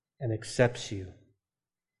and accepts you.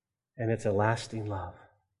 And it's a lasting love.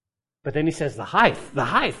 But then he says the height.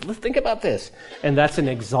 Let's think about this. And that's an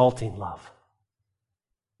exalting love.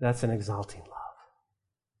 That's an exalting love.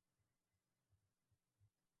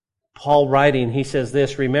 Paul writing, he says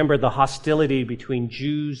this, remember the hostility between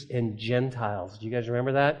Jews and Gentiles. Do you guys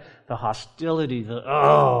remember that? The hostility,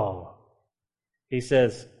 He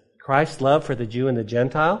says, Christ's love for the Jew and the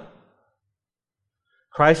Gentile.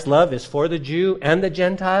 Christ's love is for the Jew and the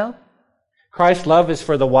Gentile. Christ's love is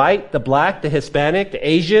for the white, the black, the Hispanic, the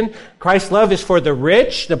Asian. Christ's love is for the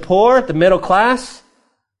rich, the poor, the middle class,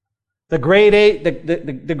 the grade A,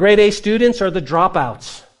 the grade A students or the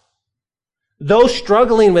dropouts. Those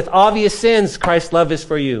struggling with obvious sins, Christ's love is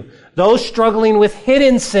for you. Those struggling with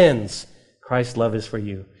hidden sins, Christ's love is for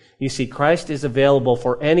you. You see, Christ is available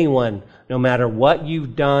for anyone, no matter what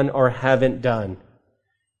you've done or haven't done.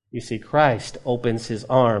 You see, Christ opens His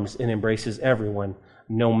arms and embraces everyone,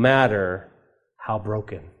 no matter how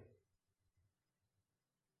broken.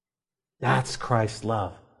 That's Christ's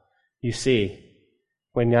love. You see,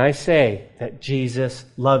 when I say that Jesus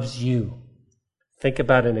loves you, think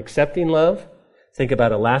about an accepting love, think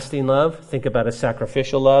about a lasting love, think about a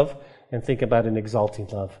sacrificial love, and think about an exalting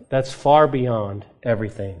love. That's far beyond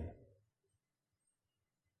everything.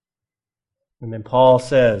 And then Paul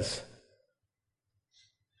says,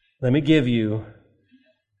 let me give you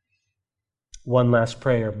one last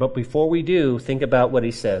prayer. But before we do, think about what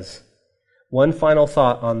he says. One final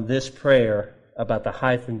thought on this prayer about the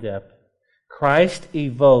height and depth. Christ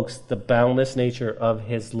evokes the boundless nature of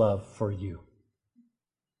His love for you.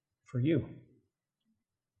 For you.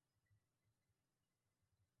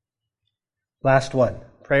 Last one.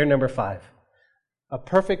 Prayer number 5. A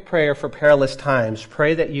perfect prayer for perilous times.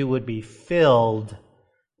 Pray that you would be filled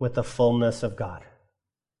with the fullness of God.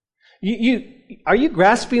 Are you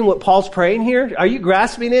grasping what Paul's praying here? Are you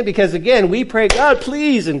grasping it? Because again, we pray, God,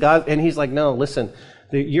 please, and He's like, no, listen,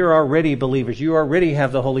 you're already believers. You already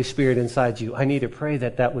have the Holy Spirit inside you. I need to pray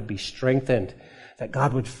that would be strengthened, that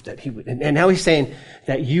God would, and now He's saying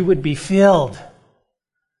that you would be filled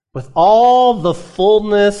with all the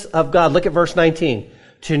fullness of God. Look at verse 19.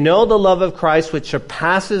 To know the love of Christ which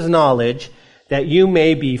surpasses knowledge, that you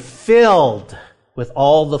may be filled with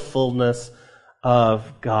all the fullness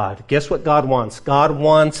of God. Guess what God wants? God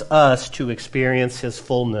wants us to experience His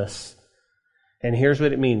fullness. And here's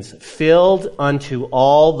what it means. Filled unto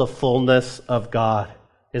all the fullness of God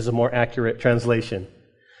is a more accurate translation.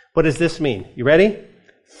 What does this mean? You ready?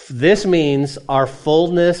 This means our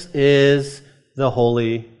fullness is the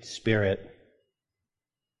Holy Spirit.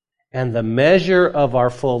 And the measure of our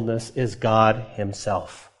fullness is God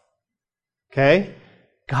Himself. Okay?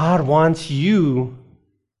 God wants you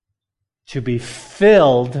to be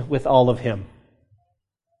filled with all of Him.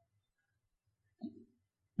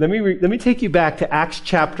 Let me take you back to Acts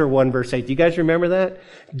chapter 1, verse 8. Do you guys remember that?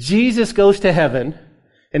 Jesus goes to heaven,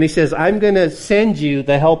 and He says, I'm going to send you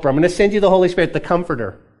the Helper. I'm going to send you the Holy Spirit, the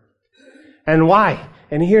Comforter. And why?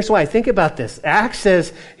 And here's why. Think about this. Acts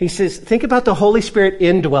says, He says, think about the Holy Spirit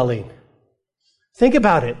indwelling. Think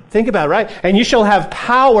about it. Think about it, right? And you shall have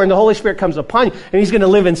power, and the Holy Spirit comes upon you, and He's going to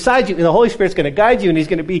live inside you, and the Holy Spirit's going to guide you, and He's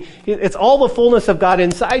going to be, it's all the fullness of God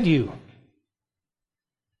inside you.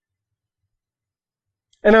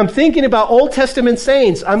 And I'm thinking about Old Testament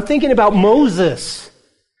saints. I'm thinking about Moses.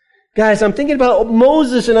 Guys, I'm thinking about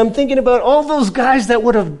Moses, and I'm thinking about all those guys that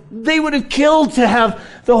would have killed to have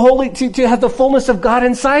the to have the fullness of God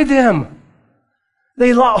inside them.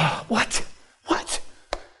 What?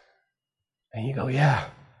 And you go, yeah.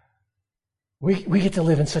 We get to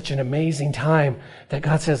live in such an amazing time that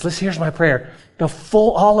God says, listen, here's my prayer.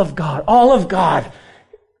 All of God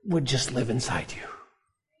would just live inside you.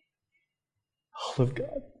 All of God.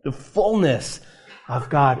 The fullness of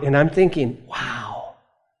God. And I'm thinking, wow.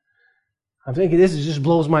 I'm thinking this just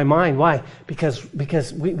blows my mind. Why? Because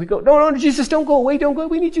we go, no, Jesus, don't go away, don't go.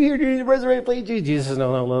 We need you here to resurrect, please. Jesus says,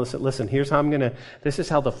 no, listen, here's how this is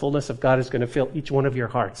how the fullness of God is going to fill each one of your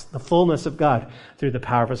hearts. The fullness of God through the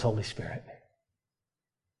power of His Holy Spirit.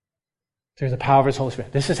 Through the power of His Holy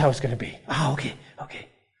Spirit. This is how it's going to be. Oh, okay.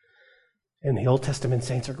 And the Old Testament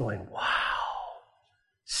saints are going, wow,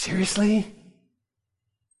 seriously?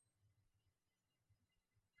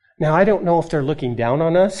 Now, I don't know if they're looking down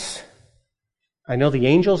on us. I know the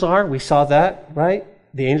angels are. We saw that, right?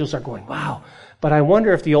 The angels are going, wow. But I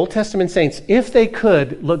wonder if the Old Testament saints, if they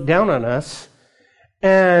could look down on us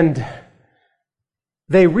and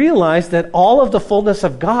they realize that all of the fullness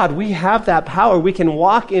of God, we have that power. We can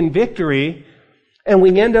walk in victory, and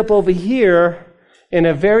we end up over here in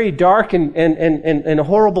a very dark and a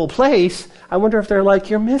horrible place. I wonder if they're like,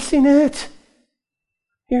 you're missing it.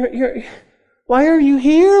 Why are you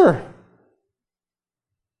here?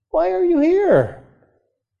 Why are you here?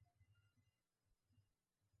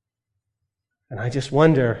 And I just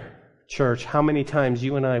wonder, church, how many times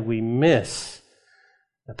you and I, we miss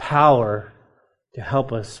the power to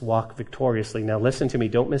help us walk victoriously. Now listen to me,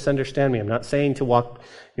 don't misunderstand me. I'm not saying to walk,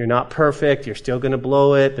 you're not perfect, you're still going to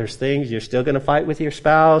blow it, there's things, you're still going to fight with your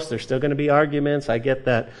spouse, there's still going to be arguments, I get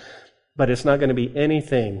that. But it's not going to be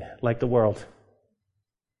anything like the world.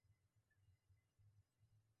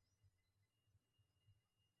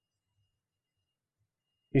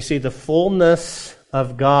 You see, the fullness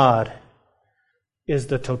of God is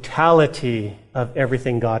the totality of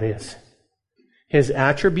everything God is. His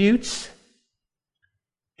attributes,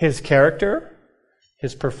 His character,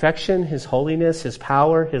 His perfection, His holiness, His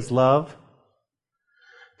power, His love.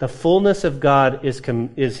 The fullness of God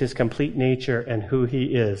is His complete nature and who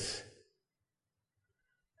He is.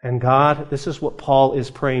 And God, this is what Paul is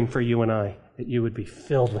praying for you and I, that you would be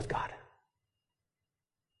filled with God.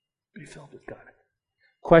 Be filled with God.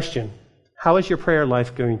 Question, how is your prayer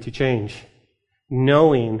life going to change?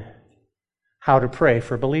 Knowing how to pray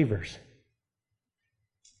for believers.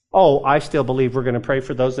 Oh, I still believe we're going to pray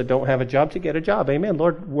for those that don't have a job to get a job. Amen.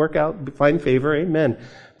 Lord, work out, find favor. Amen.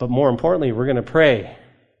 But more importantly, we're going to pray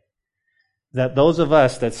that those of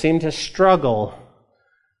us that seem to struggle,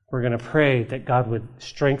 we're going to pray that God would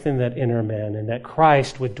strengthen that inner man and that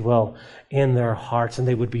Christ would dwell in their hearts and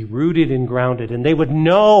they would be rooted and grounded and they would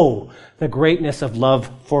know the greatness of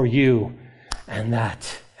love for you and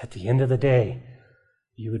that at the end of the day,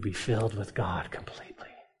 you would be filled with God completely.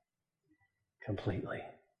 Completely.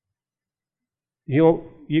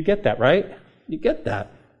 You get that, right? You get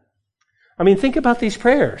that. I mean, think about these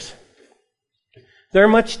prayers. They're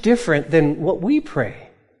much different than what we pray.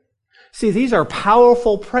 See, these are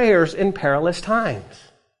powerful prayers in perilous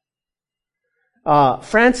times.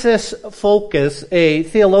 Francis Fulkus, a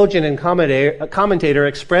theologian and commentator,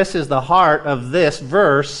 expresses the heart of this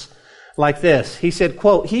verse like this. He said,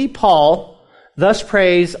 quote, "He, Paul, thus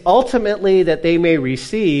prays ultimately that they may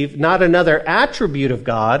receive not another attribute of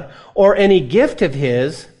God or any gift of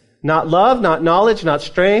His, not love, not knowledge, not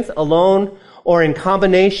strength alone or in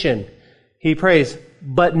combination." He prays,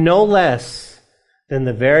 but no less than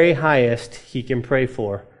the very highest he can pray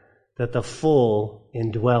for, that the full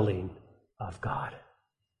indwelling of God.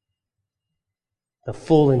 The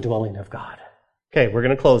full indwelling of God. Okay, we're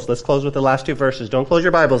going to close. Let's close with the last two verses. Don't close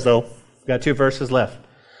your Bibles, though. We've got 2 verses left.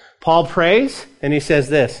 Paul prays, and he says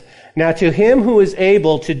this, "Now to Him who is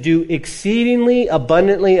able to do exceedingly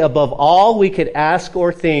abundantly above all we could ask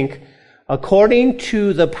or think, according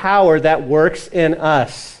to the power that works in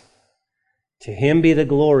us, to Him be the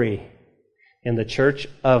glory in the church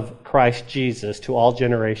of Christ Jesus to all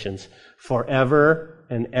generations, forever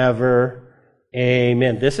and ever.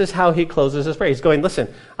 Amen." This is how he closes his prayer. He's going,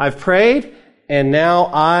 listen, I've prayed, and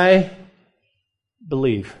now I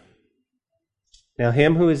believe. Now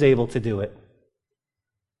Him who is able to do it.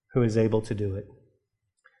 Who is able to do it.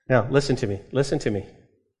 Now, listen to me. Listen to me.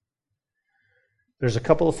 There's a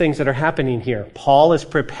couple of things that are happening here. Paul is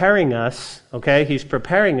preparing us, okay? He's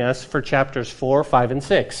preparing us for chapters 4, 5, and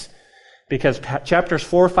 6. Because chapters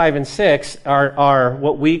 4, 5, and 6 are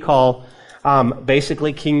what we call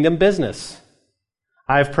basically kingdom business.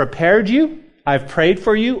 I've prepared you. I've prayed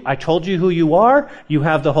for you. I told you who you are. You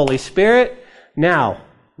have the Holy Spirit. Now,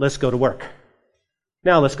 let's go to work.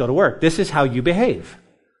 Now, let's go to work. This is how you behave.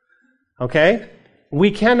 Okay? We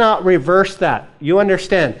cannot reverse that. You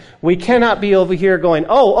understand? We cannot be over here going,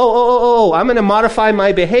 I'm going to modify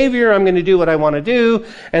my behavior. I'm going to do what I want to do.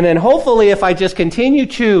 And then hopefully if I just continue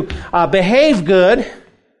to behave good,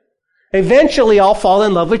 eventually I'll fall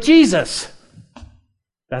in love with Jesus.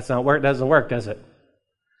 That's not work. Doesn't work, does it?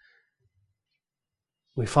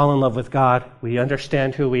 We fall in love with God. We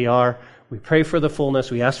understand who we are. We pray for the fullness.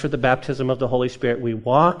 We ask for the baptism of the Holy Spirit. We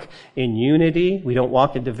walk in unity. We don't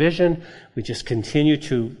walk in division. We just continue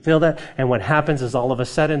to feel that. And what happens is all of a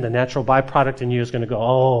sudden, the natural byproduct in you is going to go,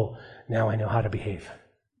 oh, now I know how to behave.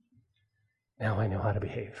 Now I know how to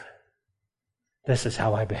behave. This is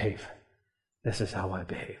how I behave. This is how I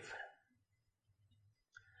behave.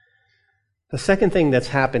 The second thing that's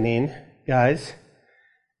happening, guys,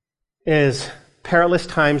 is perilous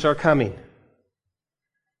times are coming.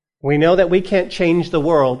 We know that we can't change the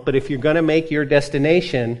world, but if you're going to make your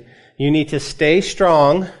destination, you need to stay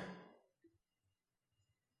strong,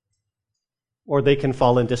 or they can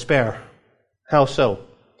fall in despair. How so?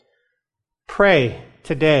 Pray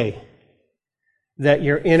today that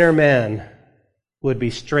your inner man would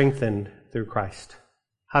be strengthened through Christ.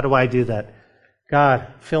 How do I do that? God,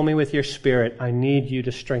 fill me with your Spirit. I need you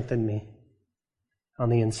to strengthen me on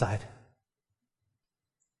the inside.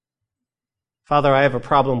 Father, I have a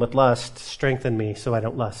problem with lust. Strengthen me so I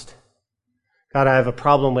don't lust. God, I have a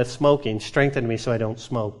problem with smoking. Strengthen me so I don't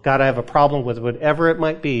smoke. God, I have a problem with whatever it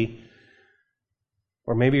might be.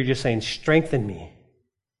 Or maybe you're just saying, strengthen me.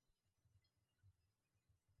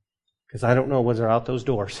 Because I don't know what's out those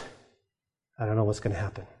doors. I don't know what's going to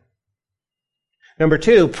happen. Number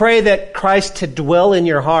 2, pray that Christ to dwell in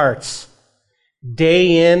your hearts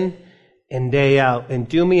day in and day out. And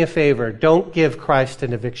do me a favor, don't give Christ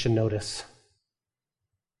an eviction notice.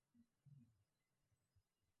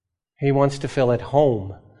 He wants to feel at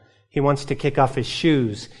home. He wants to kick off his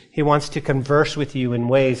shoes. He wants to converse with you in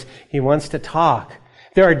ways. He wants to talk.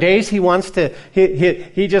 There are days he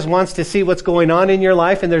just wants to see what's going on in your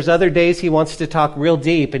life, and there's other days he wants to talk real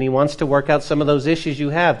deep, and he wants to work out some of those issues you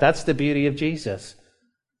have. That's the beauty of Jesus.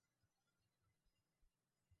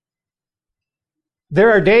 There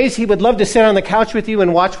are days he would love to sit on the couch with you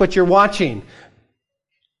and watch what you're watching.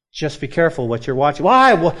 Just be careful what you're watching.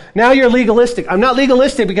 Why? Well, now you're legalistic. I'm not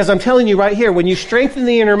legalistic because I'm telling you right here, when you strengthen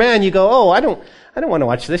the inner man, you go, oh, I don't want to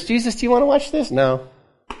watch this. Jesus, do you want to watch this? No,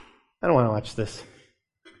 I don't want to watch this.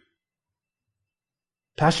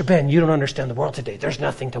 Pastor Ben, you don't understand the world today. There's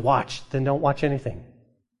nothing to watch. Then don't watch anything.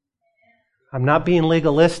 I'm not being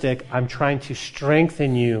legalistic. I'm trying to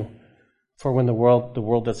strengthen you for when the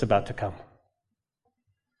world that's about to come.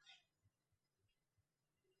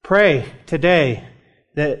 Pray today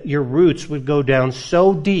that your roots would go down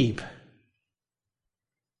so deep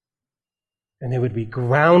and they would be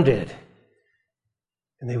grounded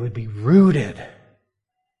and they would be rooted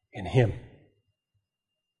in Him.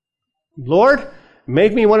 Lord,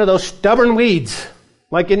 make me one of those stubborn weeds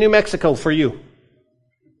like in New Mexico for you.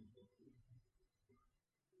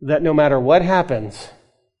 That no matter what happens,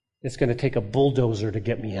 it's going to take a bulldozer to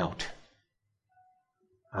get me out.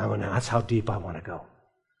 That's how deep I want to go.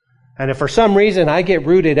 And if for some reason I get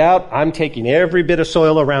rooted out, I'm taking every bit of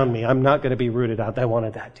soil around me. I'm not going to be rooted out. I want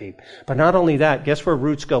it that deep. But not only that, guess where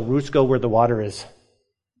roots go? Roots go where the water is.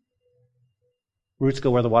 Roots go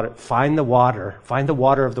where the water. Find the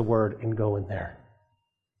water of the Word and go in there.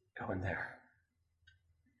 Go in there.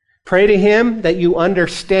 Pray to Him that you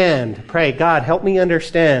understand. Pray, God, help me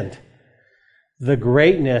understand the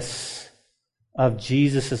greatness of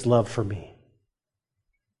Jesus' love for me.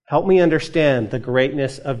 Help me understand the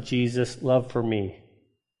greatness of Jesus' love for me.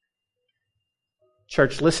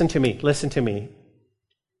 Church, listen to me.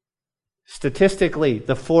 Statistically,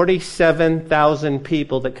 the 47,000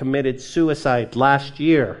 people that committed suicide last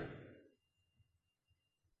year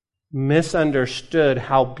misunderstood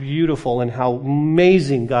how beautiful and how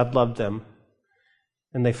amazing God loved them,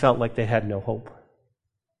 and they felt like they had no hope.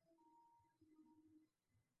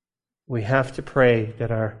 We have to pray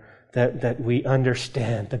that we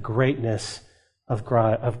understand the greatness of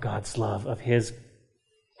God's love, of His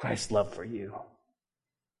Christ's love for you.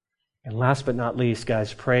 And last but not least,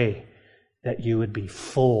 guys, pray that you would be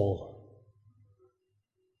full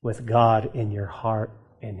with God in your heart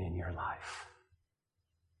and in your life.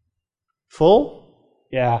 Full?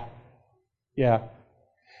 Yeah.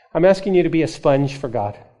 I'm asking you to be a sponge for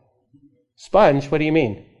God. Sponge? What do you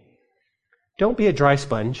mean? Don't be a dry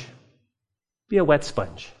sponge. Be a wet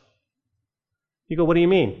sponge. You go, what do you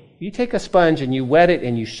mean? You take a sponge and you wet it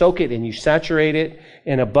and you soak it and you saturate it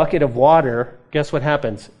in a bucket of water. Guess what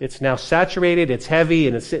happens? It's now saturated, it's heavy,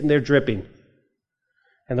 and it's sitting there dripping.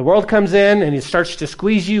 And the world comes in and it starts to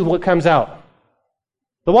squeeze you. What comes out?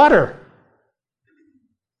 The water.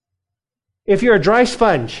 If you're a dry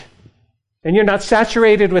sponge and you're not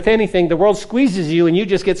saturated with anything, the world squeezes you and you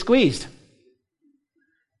just get squeezed.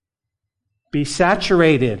 Be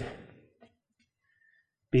saturated.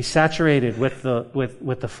 Be saturated with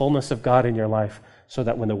the fullness of God in your life so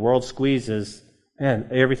that when the world squeezes Man,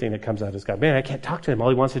 everything that comes out is God. Man, I can't talk to him. All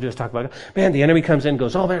he wants to do is talk about God. Man, the enemy comes in and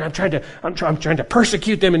goes, oh man, I'm trying to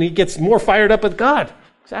persecute them, and he gets more fired up with God.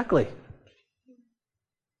 Exactly.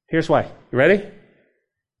 Here's why. You ready?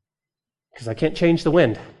 Because I can't change the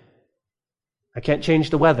wind. I can't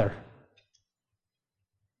change the weather.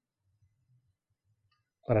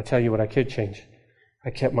 But I tell you what I could change.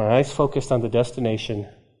 I kept my eyes focused on the destination,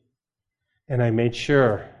 and I made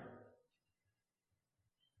sure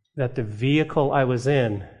that the vehicle I was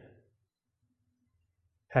in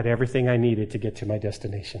had everything I needed to get to my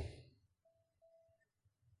destination.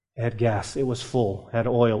 It had gas, it was full. It had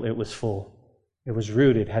oil, it was full. It was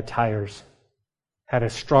rooted, had tires. Had a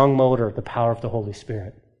strong motor, the power of the Holy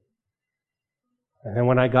Spirit. And then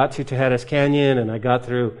when I got to Tejedas Canyon and I got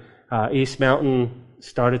through East Mountain, it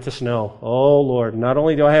started to snow. Oh Lord, not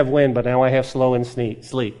only do I have wind, but now I have slow and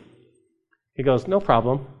sleet. He goes, no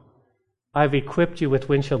problem. I've equipped you with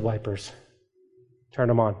windshield wipers. Turn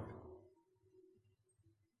them on.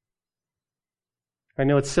 I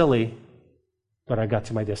know it's silly, but I got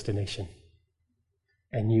to my destination.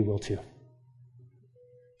 And you will too.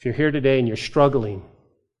 If you're here today and you're struggling,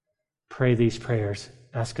 pray these prayers.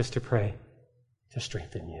 Ask us to pray to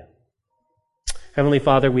strengthen you. Heavenly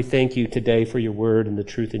Father, we thank you today for your word and the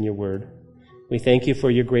truth in your word. We thank you for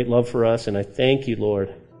your great love for us, and I thank you,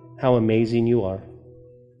 Lord, how amazing you are.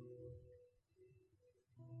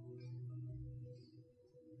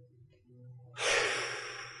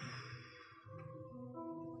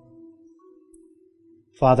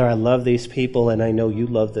 Father, I love these people, and I know you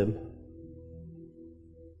love them.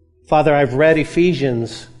 Father, I've read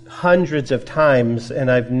Ephesians hundreds of times,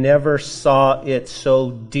 and I've never saw it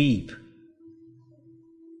so deep.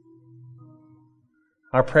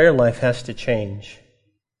 Our prayer life has to change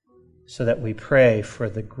so that we pray for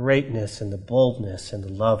the greatness and the boldness and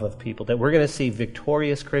the love of people, that we're going to see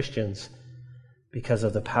victorious Christians because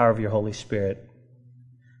of the power of your Holy Spirit.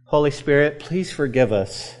 Holy Spirit, please forgive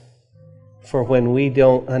us for when we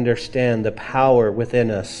don't understand the power within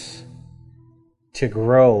us to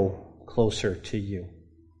grow closer to you.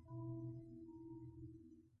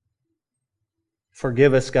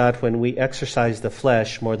 Forgive us, God, when we exercise the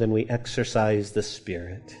flesh more than we exercise the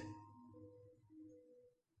Spirit.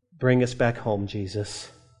 Bring us back home,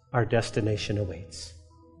 Jesus. Our destination awaits.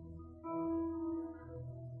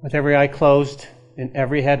 With every eye closed and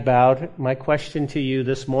every head bowed, my question to you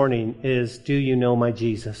this morning is, do you know my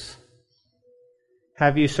Jesus?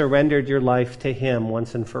 Have you surrendered your life to Him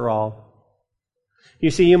once and for all? You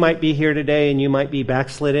see, you might be here today and you might be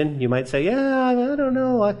backslidden. You might say, yeah, I don't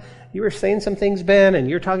know. You were saying some things, Ben, and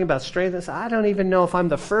you're talking about strength. I don't even know if I'm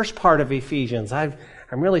the first part of Ephesians. I'm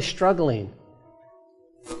really struggling.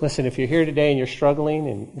 Listen, if you're here today and you're struggling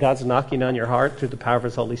and God's knocking on your heart through the power of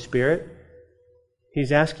His Holy Spirit,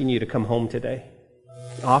 He's asking you to come home today,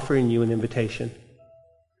 offering you an invitation.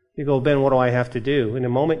 You go, Ben, what do I have to do? In a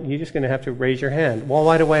moment, you're just going to have to raise your hand. Well,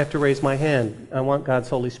 why do I have to raise my hand? I want God's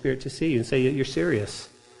Holy Spirit to see you and say you're serious,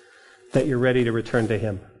 that you're ready to return to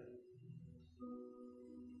Him.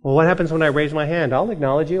 Well, what happens when I raise my hand? I'll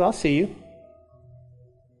acknowledge you. I'll see you.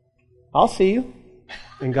 I'll see you.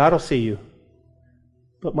 And God will see you.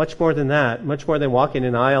 But much more than that, much more than walking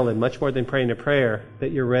an aisle and much more than praying a prayer,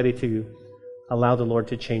 that you're ready to allow the Lord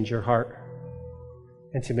to change your heart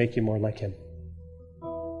and to make you more like Him.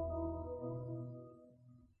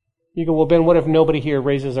 You go, well, Ben, what if nobody here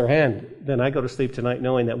raises their hand? Then I go to sleep tonight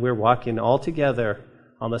knowing that we're walking all together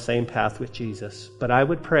on the same path with Jesus. But I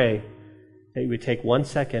would pray that you would take 1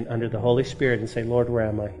 second under the Holy Spirit and say, Lord, where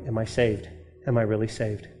am I? Am I saved? Am I really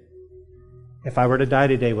saved? If I were to die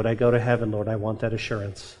today, would I go to heaven, Lord? I want that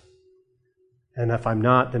assurance. And if I'm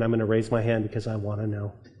not, then I'm going to raise my hand because I want to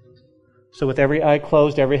know. So with every eye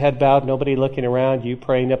closed, every head bowed, nobody looking around, you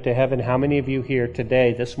praying up to heaven, how many of you here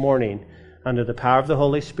today, this morning, under the power of the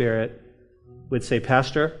Holy Spirit, would say,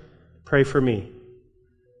 Pastor, pray for me.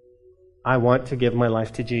 I want to give my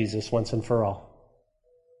life to Jesus once and for all.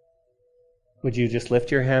 Would you just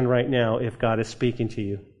lift your hand right now if God is speaking to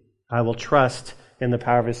you? I will trust in the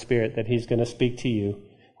power of His Spirit that He's going to speak to you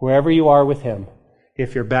wherever you are with Him.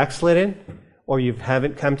 If you're backslidden, or you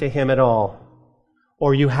haven't come to Him at all,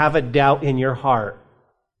 or you have a doubt in your heart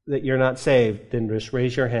that you're not saved, then just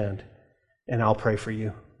raise your hand and I'll pray for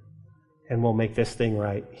you. And we'll make this thing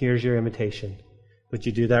right. Here's your invitation. Would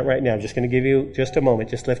you do that right now? I'm just going to give you just a moment.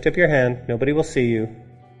 Just lift up your hand. Nobody will see you.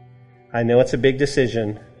 I know it's a big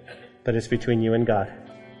decision, but it's between you and God.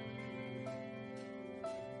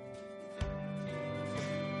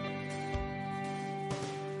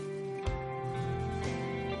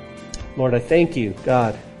 Lord, I thank you,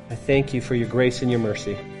 God. I thank you for your grace and your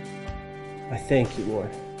mercy. I thank you, Lord.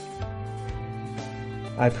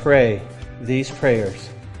 I pray these prayers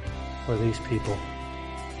for these people.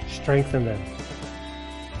 Strengthen them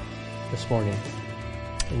this morning.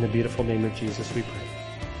 In the beautiful name of Jesus we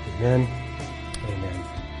pray. Amen. Amen.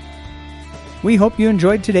 We hope you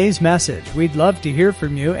enjoyed today's message. We'd love to hear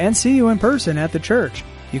from you and see you in person at the church.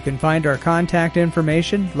 You can find our contact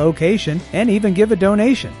information, location, and even give a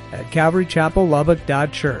donation at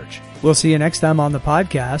calvarychapellubbock.church. We'll see you next time on the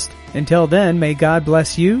podcast. Until then, may God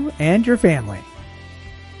bless you and your family.